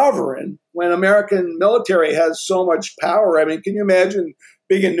sovereign when American military has so much power? Can you imagine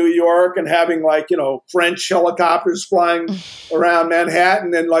being in New York and having French helicopters flying around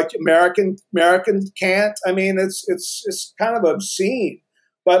Manhattan, and Americans can't? It's kind of obscene.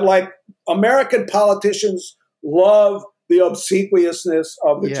 But American politicians love the obsequiousness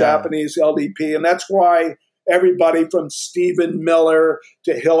of the Japanese LDP, and that's why everybody from Stephen Miller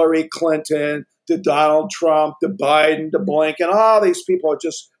to Hillary Clinton to Donald Trump to Biden to Blinken, all these people are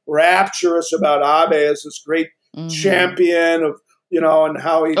just rapturous about Abe as this great champion of, and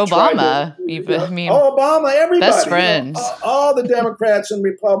how he Obama, Obama, everybody, best friends, all the Democrats and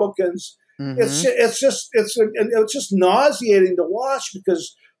Republicans. It's just nauseating to watch,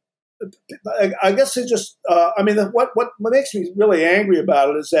 because I guess it just what makes me really angry about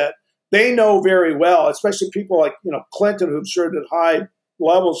it is that they know very well, especially people like Clinton, who've served at high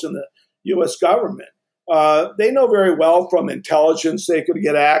levels in the U.S. government. They know very well from intelligence they could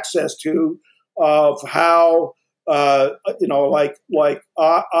get access to of how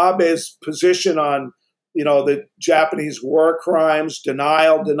Abe's position on the Japanese war crimes,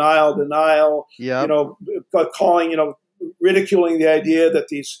 denial, ridiculing the idea that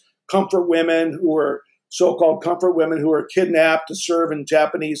these comfort women who were so-called comfort women who were kidnapped to serve in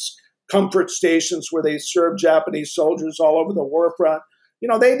Japanese comfort stations where they served Japanese soldiers all over the war front.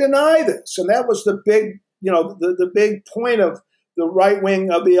 They deny this. And that was the big, the big point of the right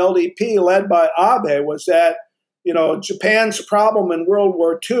wing of the LDP led by Abe was that, Japan's problem in World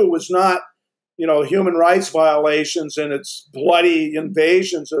War II was not, human rights violations and its bloody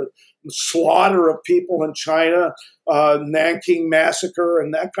invasions of slaughter of people in China, Nanking massacre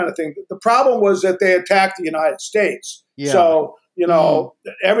and that kind of thing. The problem was that they attacked the United States. Yeah. So,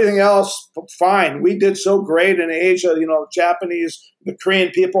 everything else, fine. We did so great in Asia, the Korean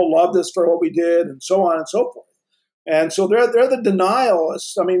people loved us for what we did, and so on and so forth. And so they're the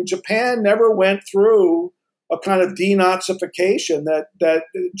denialists. Japan never went through a kind of denazification that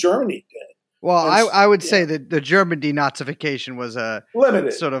Germany did. Well, I would say that the German denazification was a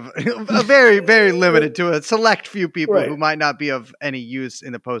limited, sort of a very, very limited to a select few people who might not be of any use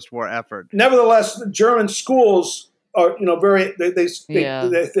in the post-war effort. Nevertheless, the German schools are,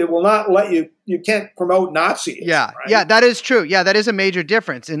 they will not let you can't promote Nazis. Yeah, right? Yeah, that is true. Yeah, that is a major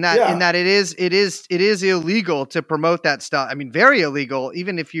difference in that it is illegal to promote that stuff. Very illegal,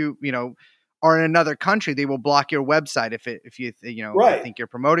 even if you are in another country, they will block your website if you Right. think you're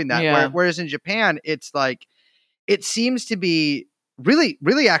promoting that. Yeah. Whereas in Japan, it's like it seems to be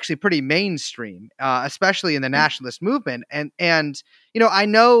really actually pretty mainstream, especially in the nationalist movement. And I'm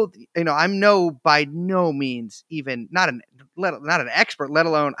by no means even not an expert, let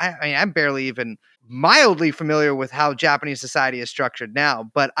alone I mean I'm barely even mildly familiar with how Japanese society is structured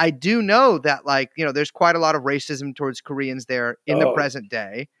now. But I do know that there's quite a lot of racism towards Koreans there in the present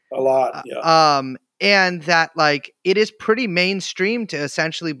day. A lot, yeah. And that it is pretty mainstream to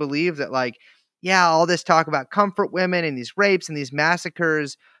essentially believe that all this talk about comfort women and these rapes and these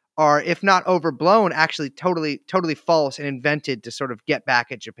massacres are, if not overblown, actually totally false and invented to sort of get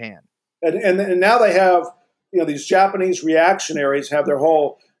back at Japan. And now they have, these Japanese reactionaries have their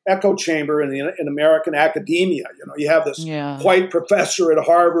whole echo chamber in American academia. You have this white professor at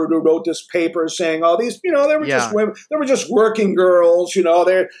Harvard who wrote this paper saying, "Oh, these, they were just women, they were just working girls. They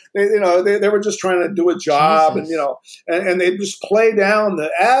were just trying to do a job." Jesus. And they just play down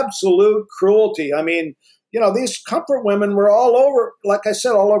the absolute cruelty. I mean, these comfort women were all over, like I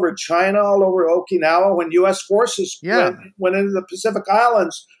said, all over China, all over Okinawa when U.S. forces went into the Pacific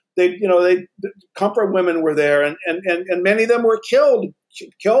Islands. The comfort women were there, and many of them were killed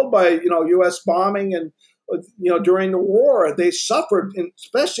by U.S. bombing and during the war. They suffered,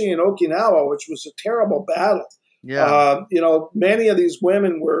 especially in Okinawa, which was a terrible battle. Yeah, many of these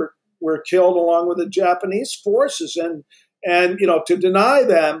women were killed along with the Japanese forces, and to deny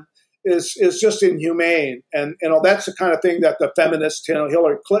them is just inhumane. And that's the kind of thing that the feminist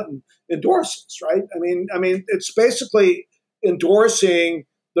Hillary Clinton endorses, right? I mean, it's basically endorsing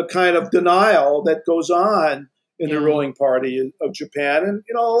the kind of denial that goes on in the ruling party of Japan. And,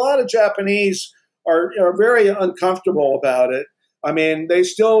 a lot of Japanese are very uncomfortable about it. I mean, they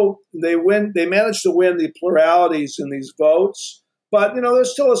manage to win the pluralities in these votes, but,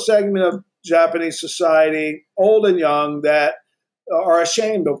 there's still a segment of Japanese society, old and young, that are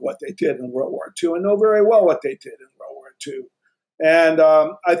ashamed of what they did in World War II and know very well what they did in World War II. And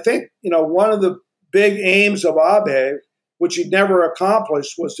I think, one of the big aims of Abe, which he never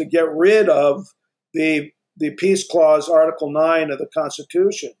accomplished, was to get rid of the Peace Clause, Article 9 of the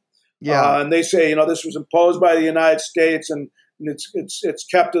Constitution. Yeah, and they say, this was imposed by the United States, and it's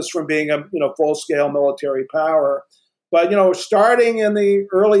kept us from being a full scale military power. But starting in the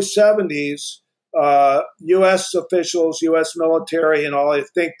early 70s, U.S. officials, U.S. military, and all the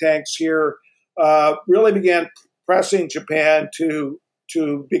think tanks here really began pressing Japan to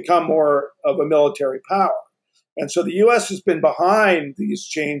become more of a military power. And so the U.S. has been behind these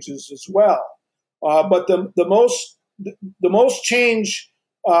changes as well. But the most change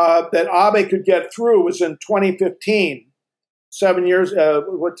that Abe could get through was in 2015, 7 years,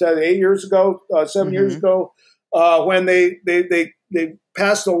 8 years ago, 7 years ago, when they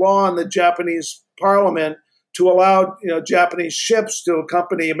passed a law in the Japanese parliament to allow Japanese ships to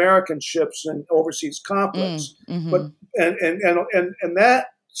accompany American ships in overseas conflicts. But and that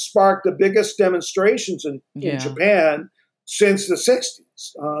sparked the biggest demonstrations in Japan since the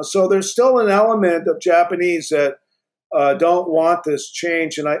 60s. So there's still an element of Japanese that don't want this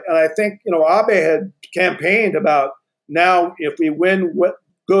change. And I think, Abe had campaigned about, now if we win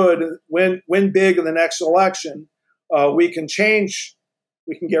win big in the next election, we can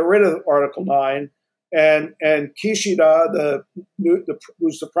get rid of Article 9. And Kishida,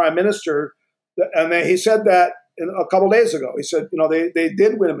 who's the prime minister, and he said that a couple of days ago. He said, they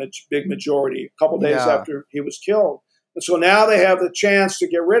did win a big majority a couple of days after he was killed. And so now they have the chance to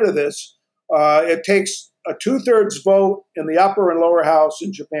get rid of this. It takes a 2/3 vote in the upper and lower house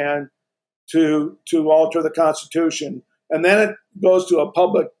in Japan to alter the constitution. And then it goes to a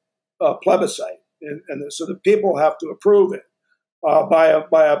public plebiscite. And so the people have to approve it by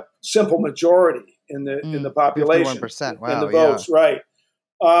a simple majority in the population, 51%. Wow, in the votes, right?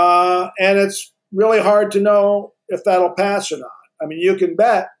 And it's really hard to know if that'll pass or not. I mean, you can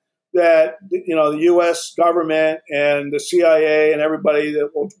bet that the U.S. government and the CIA and everybody that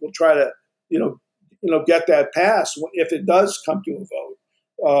will try to get that passed if it does come to a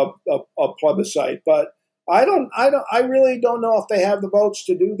vote, a plebiscite. But I really don't know if they have the votes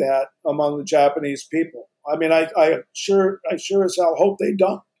to do that among the Japanese people. I mean, I sure as hell hope they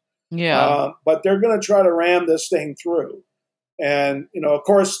don't. Yeah. But they're going to try to ram this thing through. And, of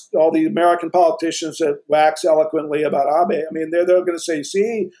course, all the American politicians that wax eloquently about Abe, I mean, they're going to say,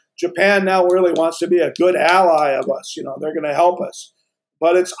 see, Japan now really wants to be a good ally of us. They're going to help us.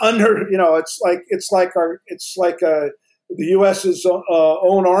 But it's under, it's like the U.S.'s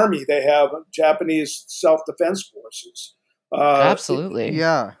own army. They have Japanese self-defense forces. Absolutely.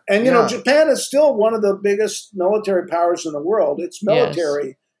 And, Japan is still one of the biggest military powers in the world. Its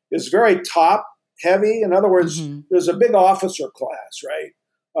military is very top heavy. In other words, Mhm. there's a big officer class, right?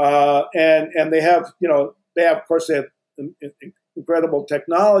 And they have, of course, they have incredible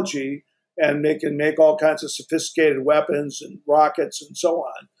technology, and they can make all kinds of sophisticated weapons and rockets and so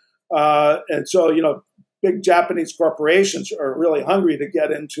on. And so, big Japanese corporations are really hungry to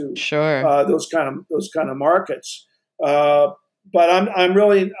get into Sure. those kind of markets. But I'm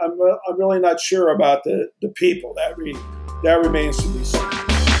really not sure about the people. That remains to be seen.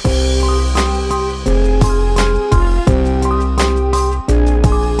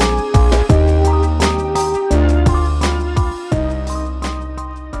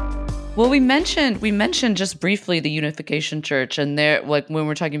 Well, we mentioned just briefly the Unification Church, and there, like when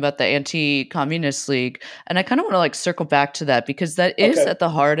we're talking about the Anti-Communist League, and I kind of want to like circle back to that because that is Okay. at the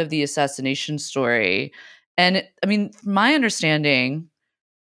heart of the assassination story. And I mean, from my understanding,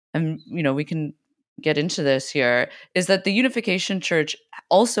 and we can get into this here, is that the Unification Church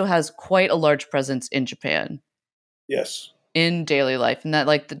also has quite a large presence in Japan Yes. in daily life, and that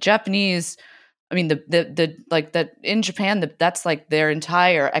like the Japanese, I mean the like that in Japan, that's like their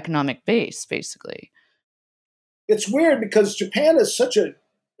entire economic base, basically. It's weird because Japan is such a.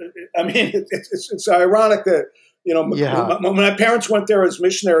 I mean, it's ironic that Yeah. when my parents went there as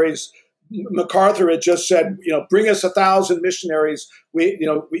missionaries, MacArthur had just said, bring us 1,000 missionaries.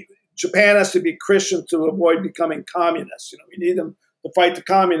 Japan has to be Christian to avoid becoming communists. We need them to fight the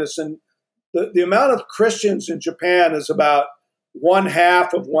communists, and the amount of Christians in Japan is about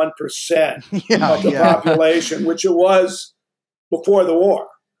 0.5% of the population, which it was before the war,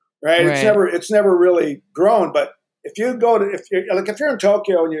 right? Right. It's never really grown. But if you go to if you're in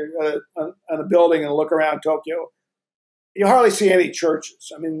Tokyo and you're on a building and look around Tokyo, you hardly see any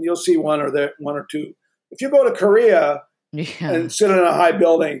churches. I mean, you'll see one or two. If you go to Korea Yeah. and sit in a high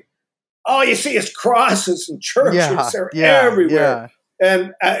building, all you see is crosses and churches. They're Yeah. everywhere.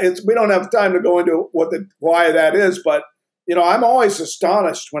 And we don't have time to go into why that is, but I'm always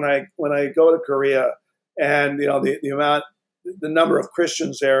astonished when I go to Korea, and the number of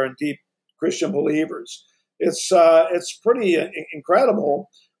Christians there and deep Christian believers. It's pretty incredible.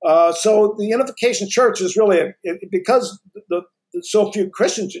 So the Unification Church is really because the so few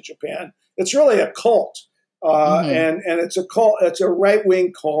Christians in Japan. It's really a cult, and it's a cult. It's a right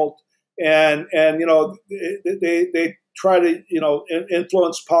wing cult, and they try to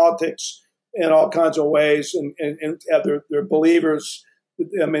influence politics in all kinds of ways, and they're believers.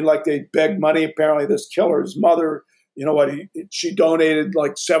 I mean, like they beg money. Apparently, this killer's mother, she donated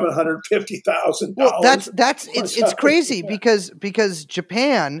like $750,000. Well, it's crazy because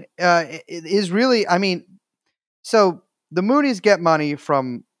Japan is really, I mean, so the Moonies get money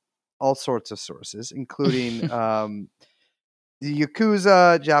from all sorts of sources, including the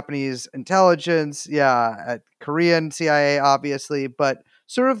Yakuza, Japanese intelligence, Korean CIA, obviously, but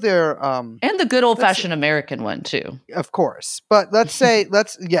sort of their and the good old fashioned American one too, of course. But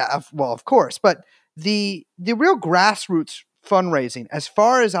of course. But the real grassroots fundraising, as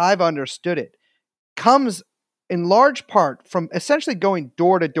far as I've understood it, comes in large part from essentially going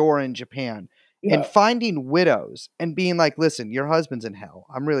door to door in Japan and finding widows and being like, listen, your husband's in hell.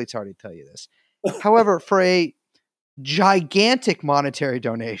 I'm really sorry to tell you this. However, for a gigantic monetary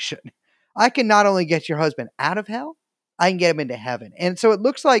donation, I can not only get your husband out of hell, I can get him into heaven. And so it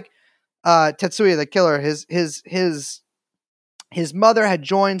looks like Tetsuya the killer, his mother had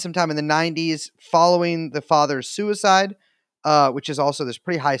joined sometime in the 90s following the father's suicide, which is also, there's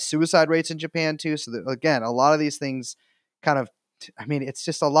pretty high suicide rates in Japan too. So that, again, a lot of these things kind of, I mean, it's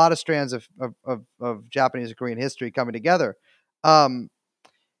just a lot of strands of Japanese and Korean history coming together.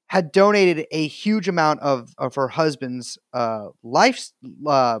 Had donated a huge amount of her husband's life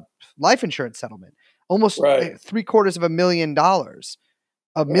insurance settlement, almost $750,000,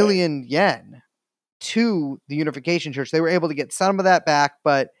 a million yen, to the Unification Church. They were able to get some of that back,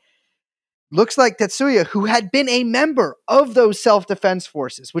 but looks like Tetsuya, who had been a member of those self-defense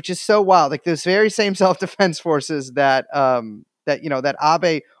forces, which is so wild, like those very same self-defense forces that that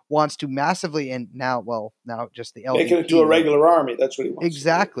Abe wants to massively, and now just the LDP, make it into a regular army. That's what he wants.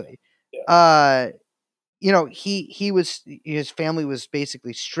 Exactly. His family was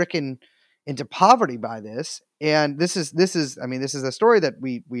basically stricken into poverty by this, and this is the story that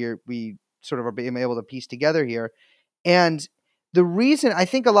we sort of are being able to piece together here. And the reason I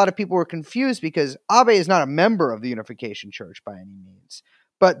think a lot of people were confused, because Abe is not a member of the Unification Church by any means,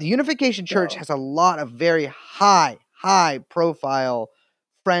 but the Unification Church has a lot of very high profile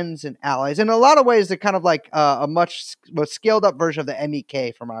friends and allies. In a lot of ways, they're kind of like a much scaled up version of the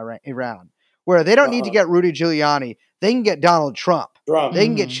MEK from Iran, where they don't need to get Rudy Giuliani. They can get Donald Trump. They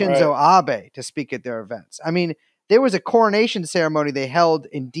can get Shinzo Abe to speak at their events. I mean, there was a coronation ceremony they held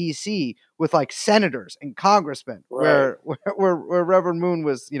in D.C. with like senators and congressmen, Right. where Reverend Moon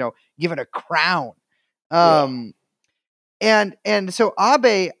was, given a crown. And so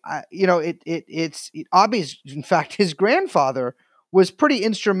Abe, Abe's, in fact, his grandfather was pretty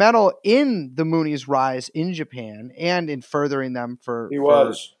instrumental in the Moonies' rise in Japan and in furthering them for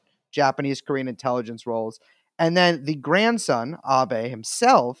Japanese Korean intelligence roles. And then the grandson, Abe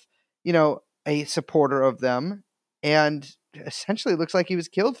himself, a supporter of them, and essentially looks like he was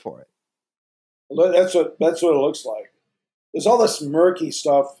killed for it. That's what it looks like. There's all this murky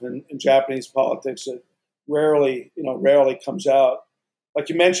stuff in Japanese politics that rarely comes out. Like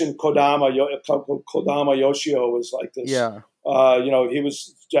you mentioned, Kodama Yoshio was like this. Yeah. He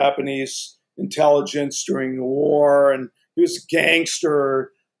was Japanese intelligence during the war, and he was a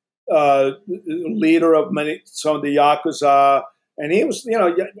gangster, leader of some of the Yakuza. And he was,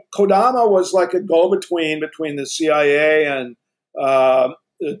 Kodama was like a go-between between the CIA and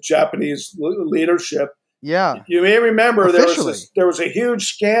the Japanese leadership. Yeah. You may remember Officially. there was a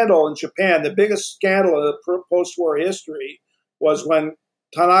huge scandal in Japan. The biggest scandal of the post-war history was when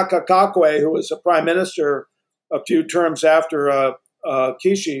Tanaka Kakue, who was a prime minister a few terms after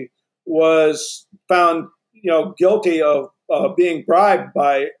Kishi, was found, guilty of being bribed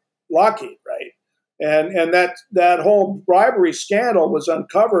by Lockheed, right? And that whole bribery scandal was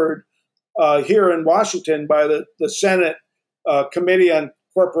uncovered here in Washington by the Senate Committee on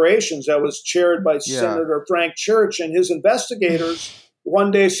Corporations that was chaired by Senator Frank Church and his investigators.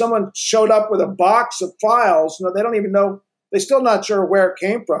 One day, someone showed up with a box of files. They don't even know; they're still not sure where it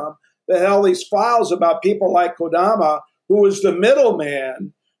came from. They had all these files about people like Kodama, who was the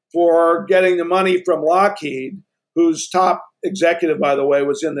middleman for getting the money from Lockheed, whose top executive, by the way,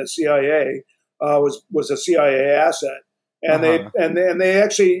 was in the CIA, was a CIA asset. And they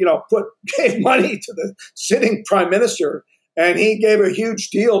actually, gave money to the sitting prime minister, and he gave a huge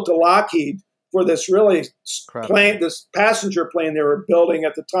deal to Lockheed for this really this passenger plane they were building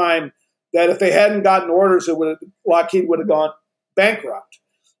at the time. That if they hadn't gotten orders, Lockheed would have gone bankrupt.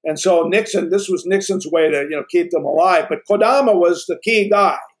 And so this was Nixon's way to keep them alive. But Kodama was the key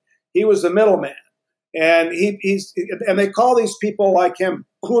guy; he was the middleman, and and they call these people like him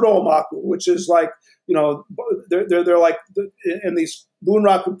Kuromaku, which is like. They're like in these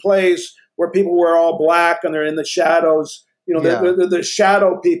bunraku plays where people wear all black and they're in the shadows. They're the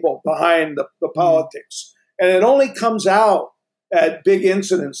shadow people behind the politics, and it only comes out at big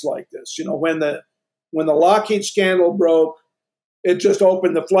incidents like this. When the Lockheed scandal broke, it just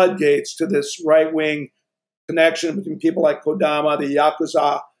opened the floodgates to this right wing connection between people like Kodama, the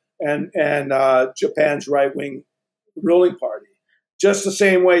Yakuza, and Japan's right wing ruling party. Just the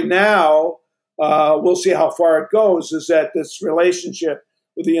same way now. We'll see how far it goes, is that this relationship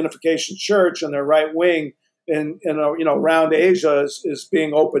with the Unification Church and their right wing around Asia is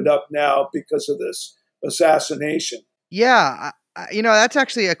being opened up now because of this assassination. Yeah. That's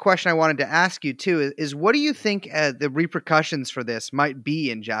actually a question I wanted to ask you too, is what do you think the repercussions for this might be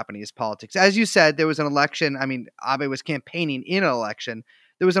in Japanese politics? As you said, there was an election. I mean, Abe was campaigning in an election.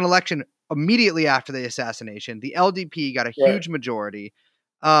 There was an election immediately after the assassination. The LDP got a huge majority.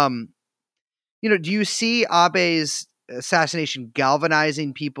 Do you see Abe's assassination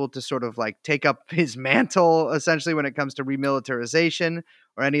galvanizing people to sort of like take up his mantle, essentially, when it comes to remilitarization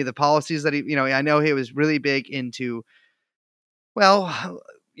or any of the policies that I know he was really big into,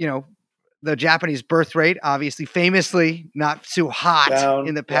 the Japanese birth rate, obviously famously not so hot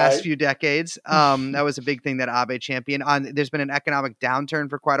in the past few decades. That was a big thing that Abe championed. There's been an economic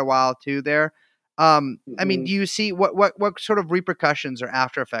downturn for quite a while too there. I mean, do you see what sort of repercussions or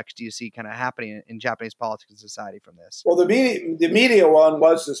after effects do you see kind of happening in Japanese politics and society from this? Well, the media one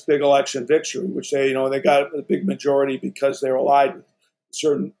was this big election victory, which they got a big majority because they were allied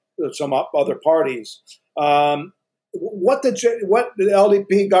with some other parties. What the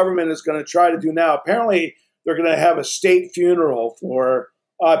LDP government is going to try to do now? Apparently, they're going to have a state funeral for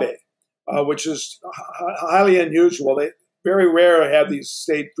Abe, which is highly unusual. They very rare to have these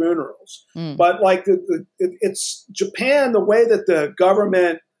state funerals. But like it's Japan, the way that the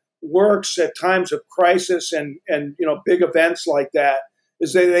government works at times of crisis and big events like that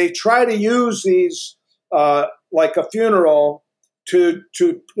is they try to use these like a funeral to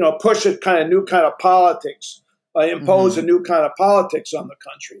push a kind of new kind of politics, impose a new kind of politics on the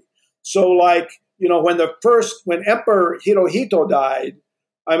country. So like when Emperor Hirohito died,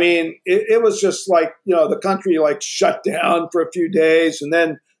 I mean, it was just like, the country like shut down for a few days, and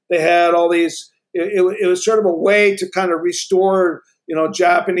then they had all these, it was sort of a way to kind of restore,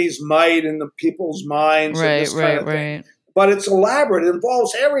 Japanese might in the people's minds. Right. but it's elaborate. It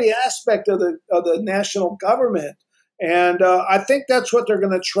involves every aspect of the national government, and I think that's what they're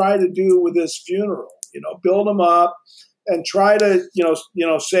going to try to do with this funeral. Build him up and try to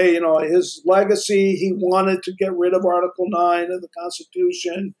say his legacy. He wanted to get rid of Article 9 of the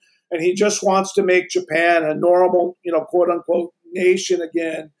Constitution, and he just wants to make Japan a normal, quote unquote, nation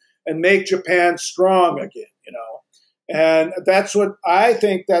again, and make Japan strong again. And that's what I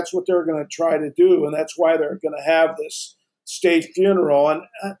think. That's what they're going to try to do, and that's why they're going to have this state funeral. And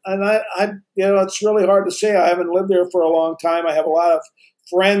I it's really hard to say. I haven't lived there for a long time. I have a lot of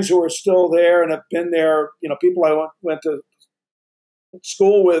friends who are still there and have been there. People I went to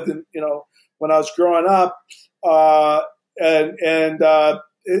school with, and when I was growing up,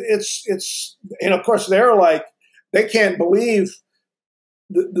 it's of course they're like, they can't believe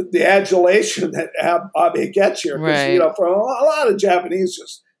the adulation that Abe gets here, because for a lot of Japanese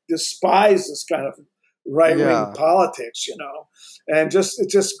just despise this kind of right wing politics, and it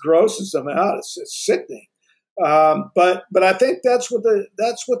just grosses them out. It's sickening. But I think that's what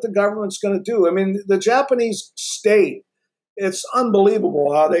the government's going to do. I mean, the Japanese state, it's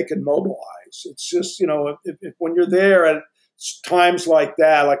unbelievable how they can mobilize. It's just when you're there at times like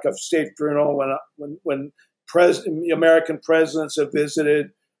that, like a state funeral, when American presidents have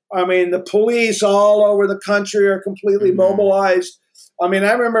visited. I mean, the police all over the country are completely mobilized. I mean,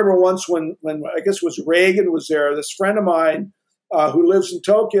 I remember once when I guess it was Reagan was there, this friend of mine who lives in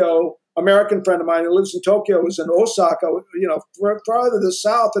Tokyo, American friend of mine who lives in Tokyo, was in Osaka, farther to the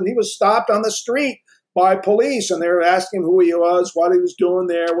south, and he was stopped on the street by police, and they were asking him who he was, what he was doing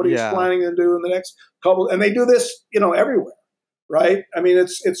there, what he was planning to do in the next couple, and they do this, everywhere, right? I mean,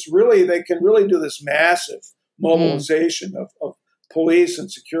 it's really, they can really do this massive mobilization of police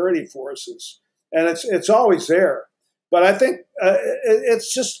and security forces, and it's always there. But I think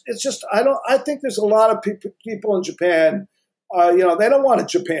it's just I think there's a lot of people in Japan, they don't want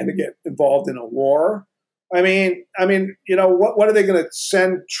Japan to get involved in a war. I mean, what are they going to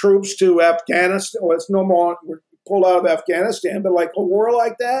send troops to Afghanistan? Well, it's no more, we're pulled out of Afghanistan, but like a war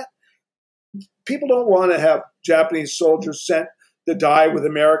like that, people don't want to have Japanese soldiers sent to die with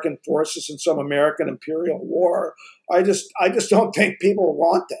American forces in some American imperial war. I just don't think people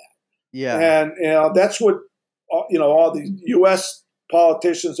want that. Yeah, and that's what all these U.S.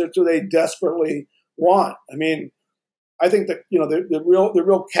 politicians, that's what they desperately want. I mean, I think that the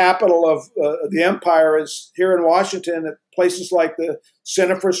real capital of the empire is here in Washington, at places like the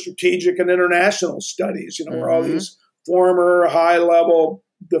Center for Strategic and International Studies. Where all these former high-level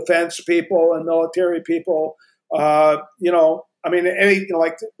defense people and military people, I mean,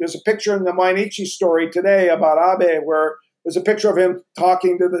 there's a picture in the Mainichi story today about Abe where there's a picture of him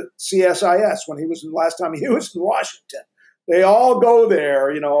talking to the CSIS when last time he was in Washington. They all go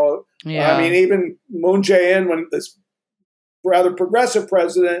there, I mean, even Moon Jae-in, when this rather progressive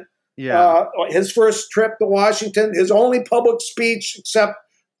president, his first trip to Washington, his only public speech, except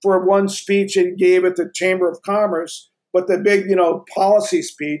for one speech he gave at the Chamber of Commerce, but the big, policy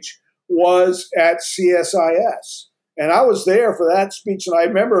speech was at CSIS. And I was there for that speech, and I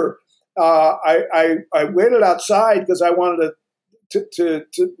remember I waited outside because I wanted to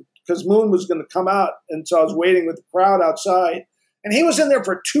because Moon was going to come out, and so I was waiting with the crowd outside, and he was in there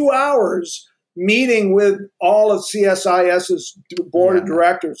for 2 hours meeting with all of CSIS's board of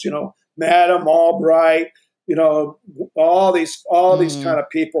directors, Madam Albright, all these kind of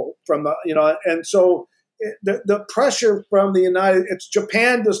people from the, and so the pressure from the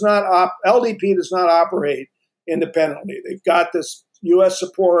Japan does not LDP does not operate independently. They've got this U.S.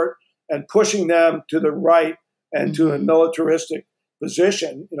 support and pushing them to the right and to a militaristic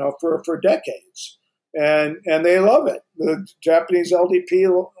position, for decades, and they love it. The Japanese LDP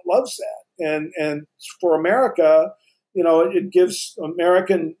loves that, and for America, it gives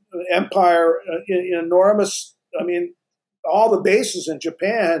American empire enormous. I mean, all the bases in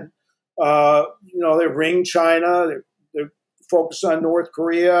Japan, they ring China, they're focused on North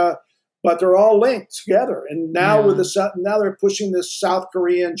Korea. But they're all linked together, and now now they're pushing this South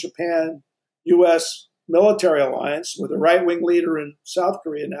Korean, Japan, U.S. military alliance with a right-wing leader in South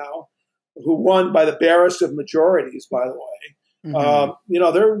Korea now, who won by the barest of majorities, by the way.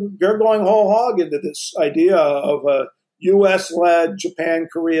 They're going whole hog into this idea of a U.S.-led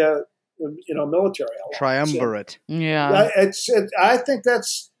Japan-Korea, military alliance. Triumvirate. I think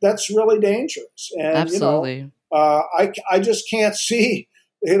that's really dangerous, and absolutely. I just can't see.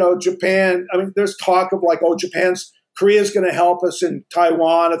 Japan, I mean, there's talk of like, Korea's going to help us in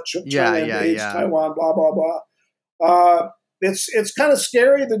Taiwan if China invades Taiwan, blah, blah, blah. It's kind of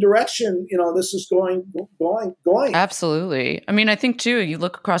scary the direction, this is going. Absolutely. I mean, I think too, you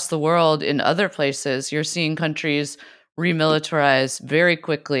look across the world in other places, you're seeing countries remilitarize very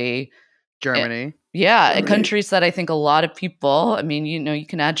quickly. Germany. Yeah, Germany. countries that I think a lot of people, I mean, you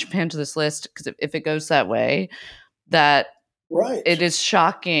can add Japan to this list because if it goes that way, that Right. it is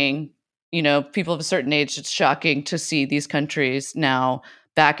shocking. People of a certain age, it's shocking to see these countries now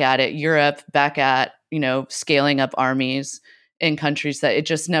back at it. Europe back at, scaling up armies in countries that it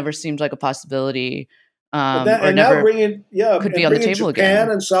just never seemed like a possibility. Or Now never bringing could be on the table Japan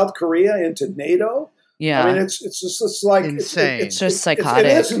again. and South Korea into NATO. Yeah. I mean, it's just like Insane. It's just psychotic.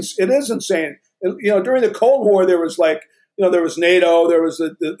 It is insane. During the Cold War, there was there was NATO, there was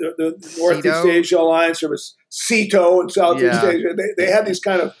the Northeast CETO. Asia Alliance, there was CETO in Southeast Yeah. Asia. They had these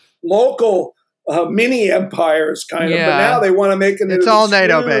kind of local mini empires, kind of, but Yeah. now they want to make it. It's all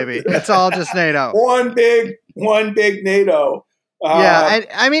NATO, baby. It's all just NATO. one big NATO. Yeah, and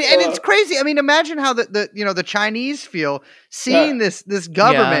I mean, and it's crazy. I mean, imagine how the Chinese feel seeing this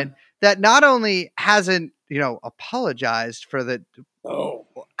government that not only hasn't apologized for the. Oh.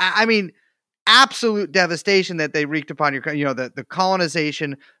 I mean, absolute devastation that they wreaked upon your, the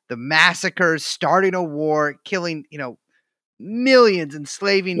colonization, the massacres, starting a war, killing, millions,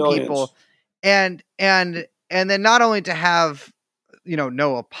 enslaving people, and then not only to have,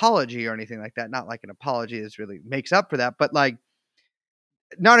 no apology or anything like that, not like an apology is really makes up for that, but like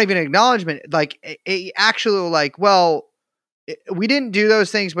not even acknowledgement, like a actual like, well, we didn't do those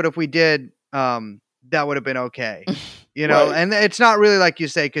things, but if we did, that would have been okay. Right. And it's not really like you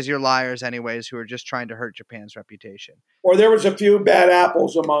say, because you're liars anyways, who are just trying to hurt Japan's reputation. Or there was a few bad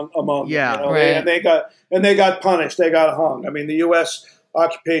apples among Yeah. them, Right. and they got punished. They got hung. I mean, the U.S.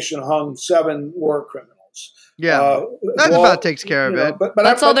 occupation hung 7 war criminals. Yeah, that about takes care of it. But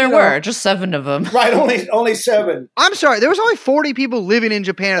That's all there were, just 7 of them. Right, only 7. I'm sorry, there was only 40 people living in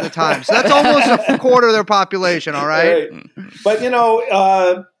Japan at the time, so that's almost a quarter of their population. All right. But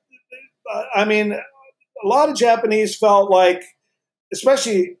I mean, a lot of Japanese felt like,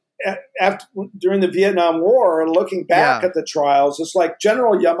 especially during the Vietnam War, and looking back at the trials, it's like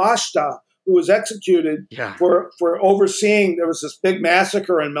General Yamashita, who was executed for overseeing. There was this big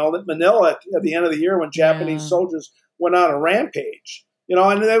massacre in Manila at the end of the year when Japanese soldiers went on a rampage.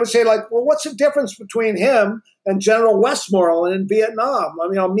 And they would say, like, well, what's the difference between him and General Westmoreland in Vietnam? I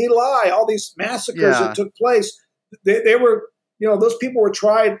mean, My Lai, all these massacres that took place, they were, those people were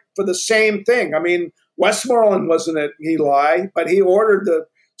tried for the same thing. I mean, Westmoreland wasn't at My Lai, but he ordered the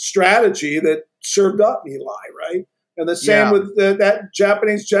strategy that served up My Lai, right? And the same with that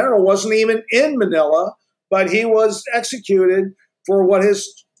Japanese general wasn't even in Manila, but he was executed for what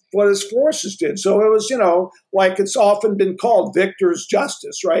his forces did. So it was, like it's often been called victor's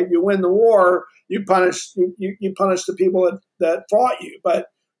justice, right? You win the war, you punish the people that fought you. But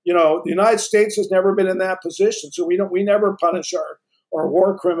the United States has never been in that position, so we never punish our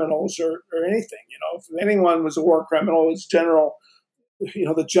war criminals or anything. If anyone was a war criminal, it was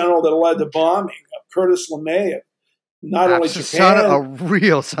the general that led the bombing, Curtis LeMay. Not only Japan, a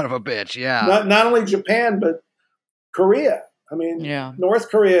real son of a bitch, Not only Japan, but Korea. I mean,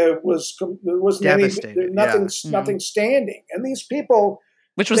 North Korea was devastated. Nothing standing, and these people,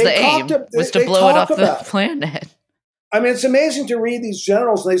 which was the aim, was to blow it off the planet. I mean, it's amazing to read these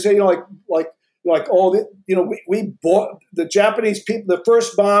generals, and they say, we bought the Japanese people. The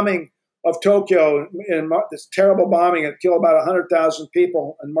first bombing of Tokyo, in this terrible bombing, it killed about 100,000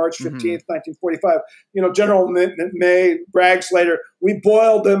 people on March 15th, 1945. General May brags later, we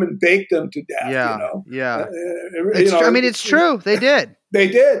boiled them and baked them to death. It's true. They did. They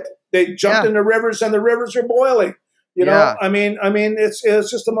did. They jumped in the rivers, and the rivers are boiling. I mean, it's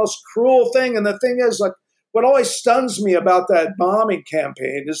just the most cruel thing. And the thing is, like, what always stuns me about that bombing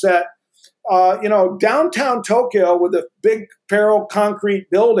campaign is that, downtown Tokyo with the big feral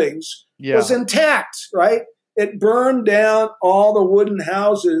concrete buildings was intact, right? It burned down all the wooden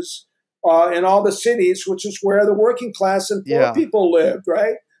houses in all the cities, which is where the working class and poor people lived,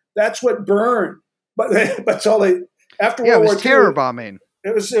 right? That's what burned. But so after World War II, it was terror bombing.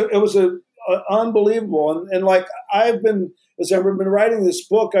 It was unbelievable. And like as I've been writing this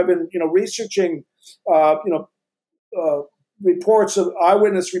book, I've been researching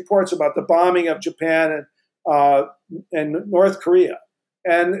eyewitness reports about the bombing of Japan and North Korea,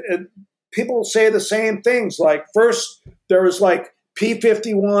 and people say the same things. Like, first there was like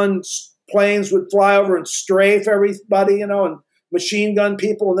P-51 planes would fly over and strafe everybody, and machine gun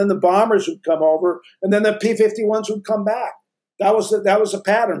people, and then the bombers would come over, and then the P-51s would come back. That was a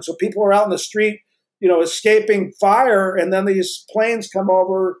pattern. So people are out in the street, escaping fire, and then these planes come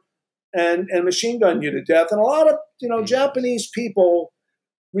over and machine gun you to death. And a lot of Japanese people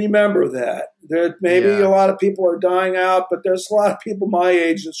remember that. There maybe a lot of people are dying out, but there's a lot of people my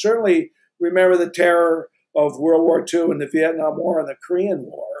age that certainly remember the terror of World War II and the Vietnam War and the Korean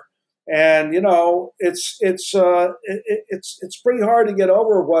War. And it's pretty hard to get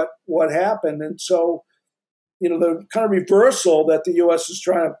over what happened. And so the kind of reversal that the U.S. is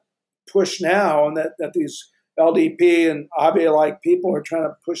trying to push now, and that these LDP and Abe-like people are trying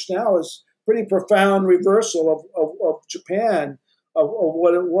to push now, is pretty profound reversal of Japan of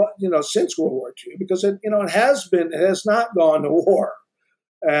what since World War II, because it has not gone to war.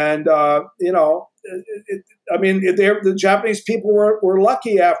 And the Japanese people were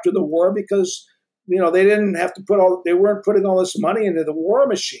lucky after the war, because they didn't have to they weren't putting all this money into the war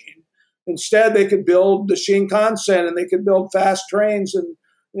machine. Instead, they could build the Shinkansen, and they could build fast trains, and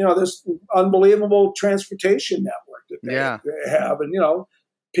this unbelievable transportation network that they have, and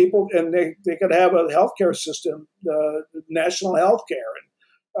people, and they could have a healthcare system, national healthcare,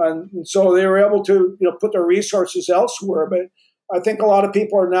 and so they were able to put their resources elsewhere. But I think a lot of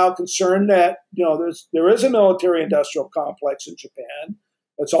people are now concerned that there is a military-industrial complex in Japan.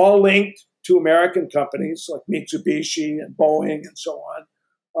 It's all linked to American companies like Mitsubishi and Boeing and so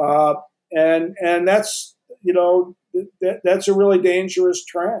on, and that's that's a really dangerous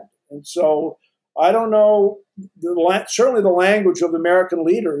trend. And so I don't know. Certainly, the language of American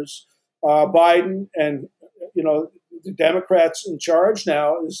leaders, Biden and the Democrats in charge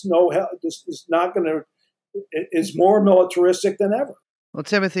now, is more militaristic than ever. Well,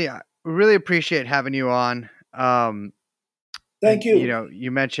 Timothy, I really appreciate having you on. Thank you. You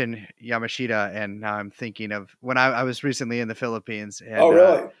mentioned Yamashita, and now I'm thinking of when I was recently in the Philippines. And, oh,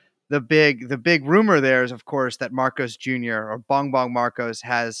 really? The big rumor there is, of course, that Marcos Jr. or Bongbong Marcos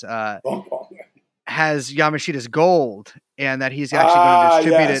has Yamashita's gold, and that he's actually going to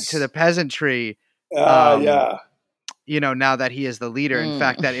distribute it to the peasantry. Now that he is the leader. In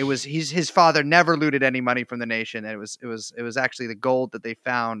fact, that his father never looted any money from the nation, and it was actually the gold that they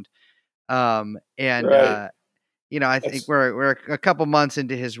found. I think we're a couple months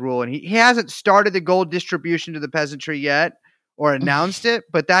into his rule, and he hasn't started the gold distribution to the peasantry yet, or announced it,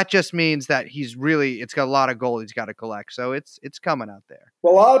 but that just means that it's got a lot of gold he's got to collect. So it's coming out there.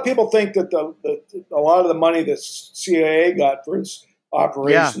 Well, a lot of people think that a lot of the money that CIA got for its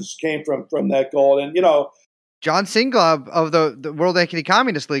operations came from that gold. And, John Singlaub of the World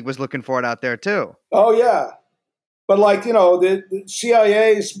Anti-Communist League was looking for it out there too. Oh yeah. But the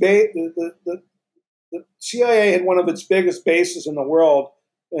CIA's the CIA had one of its biggest bases in the world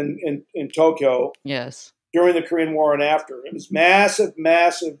in Tokyo. Yes. During the Korean War and after. It was massive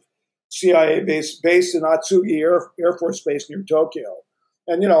CIA base based in Atsugi Air Force Base near Tokyo.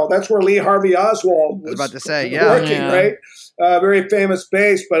 And, that's where Lee Harvey Oswald was about to say, working, right? Very famous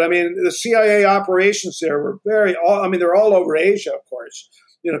base. But, the CIA operations there were they're all over Asia, of course.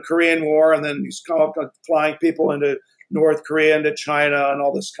 Korean War, and then these flying people into North Korea, into China, and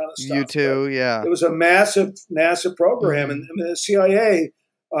all this kind of stuff. U-2, yeah. It was a massive program. Mm-hmm. And the CIA,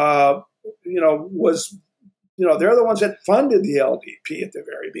 was... they're the ones that funded the LDP at the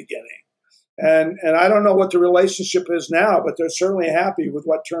very beginning. And I don't know what the relationship is now, but they're certainly happy with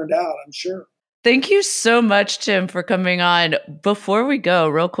what turned out, I'm sure. Thank you so much, Tim, for coming on. Before we go,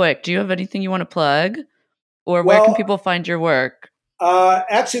 real quick, do you have anything you want to plug? Or where can people find your work?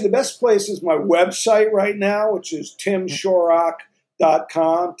 Actually, the best place is my website right now, which is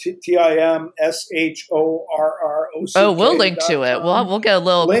timshorrock.com, TIMSHORROCK. Oh, we'll link to it. We'll get a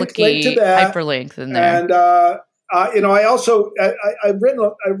little clicky hyperlink in there. And I also I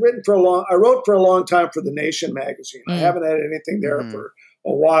wrote for a long time for The Nation magazine. I haven't had anything there for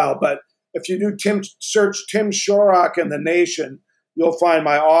a while, but if you do search Tim Shorrock and The Nation, you'll find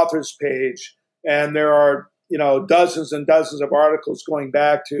my authors page, and there are dozens and dozens of articles going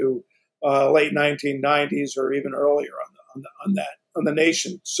back to late 1990s or even earlier on the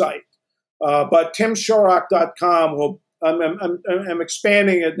Nation site. But timshorrock.com I'm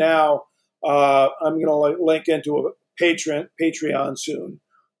expanding it now. I'm going to link into a Patreon soon.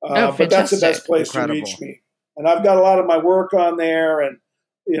 But that's the best place to reach me. And I've got a lot of my work on there, and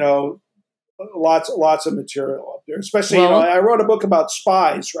lots of material up there. Especially, I wrote a book about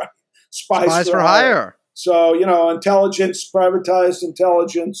spies, right? Spies for hire. So, intelligence, privatized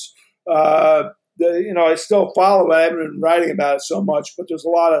intelligence. I still follow it. I haven't been writing about it so much, but there's a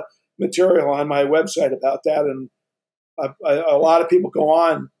lot of material on my website about that, and a lot of people go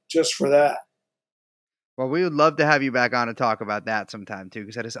on just for that. Well, we would love to have you back on to talk about that sometime too,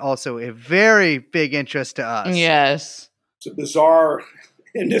 because that is also a very big interest to us. Yes, it's a bizarre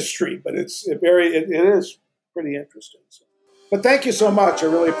industry, but it is pretty interesting. So. But thank you so much. I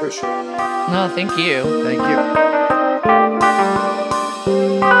really appreciate it. No, thank you. Thank you.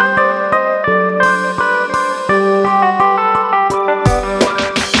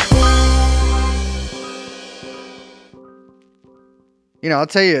 You know, I'll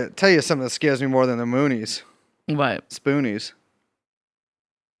tell you something that scares me more than the Moonies. What? Spoonies.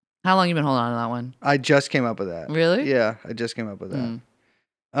 How long you been holding on to that one? I just came up with that. Really? Yeah, I just came up with that.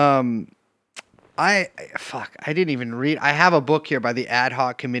 I didn't even read. I have a book here by the Ad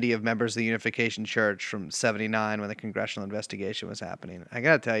Hoc Committee of Members of the Unification Church from '79 when the congressional investigation was happening. I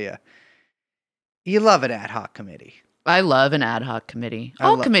gotta tell you, you love an ad hoc committee. I love an ad hoc committee.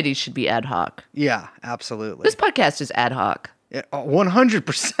 All committees should be ad hoc. Yeah, absolutely. This podcast is ad hoc.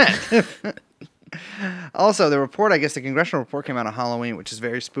 100%. Also, the report, I guess the congressional report came out on Halloween, which is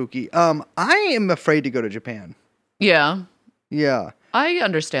very spooky. I am afraid to go to Japan. Yeah. Yeah. I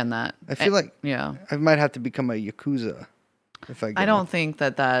understand that. I feel like yeah. I might have to become a Yakuza if I go. I don't think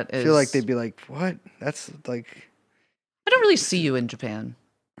that is... I feel like they'd be like, what? That's like... I don't really see you in Japan.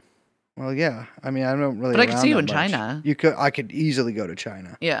 Well, yeah. I mean, I don't really... But I could see you in much. China. I could easily go to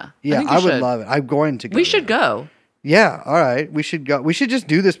China. Yeah. Yeah, I would love it. I'm going to go. We should go. Yeah, all right. We should go. We should just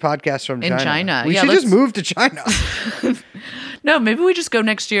do this podcast from China. In China. We should just move to China. No, maybe we just go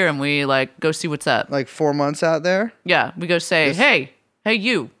next year and we like go see what's up. Like 4 months out there? Yeah, we go say, hey,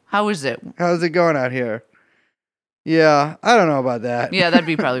 you, how is it? How's it going out here? Yeah, I don't know about that. Yeah, that'd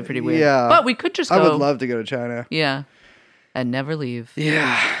be probably pretty weird. Yeah. But we could just go. I would love to go to China. Yeah. And never leave.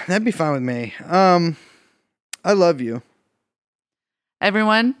 Yeah, that'd be fine with me. I love you.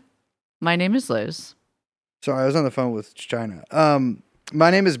 Everyone, my name is Liz. Sorry, I was on the phone with China. My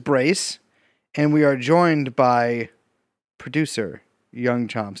name is Brace, and we are joined by producer Young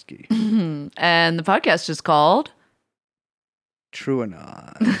Chomsky. And the podcast is called True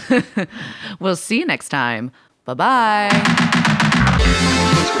Anon. We'll see you next time. Bye-bye.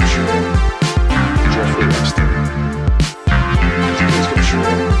 Jeffrey Epstein.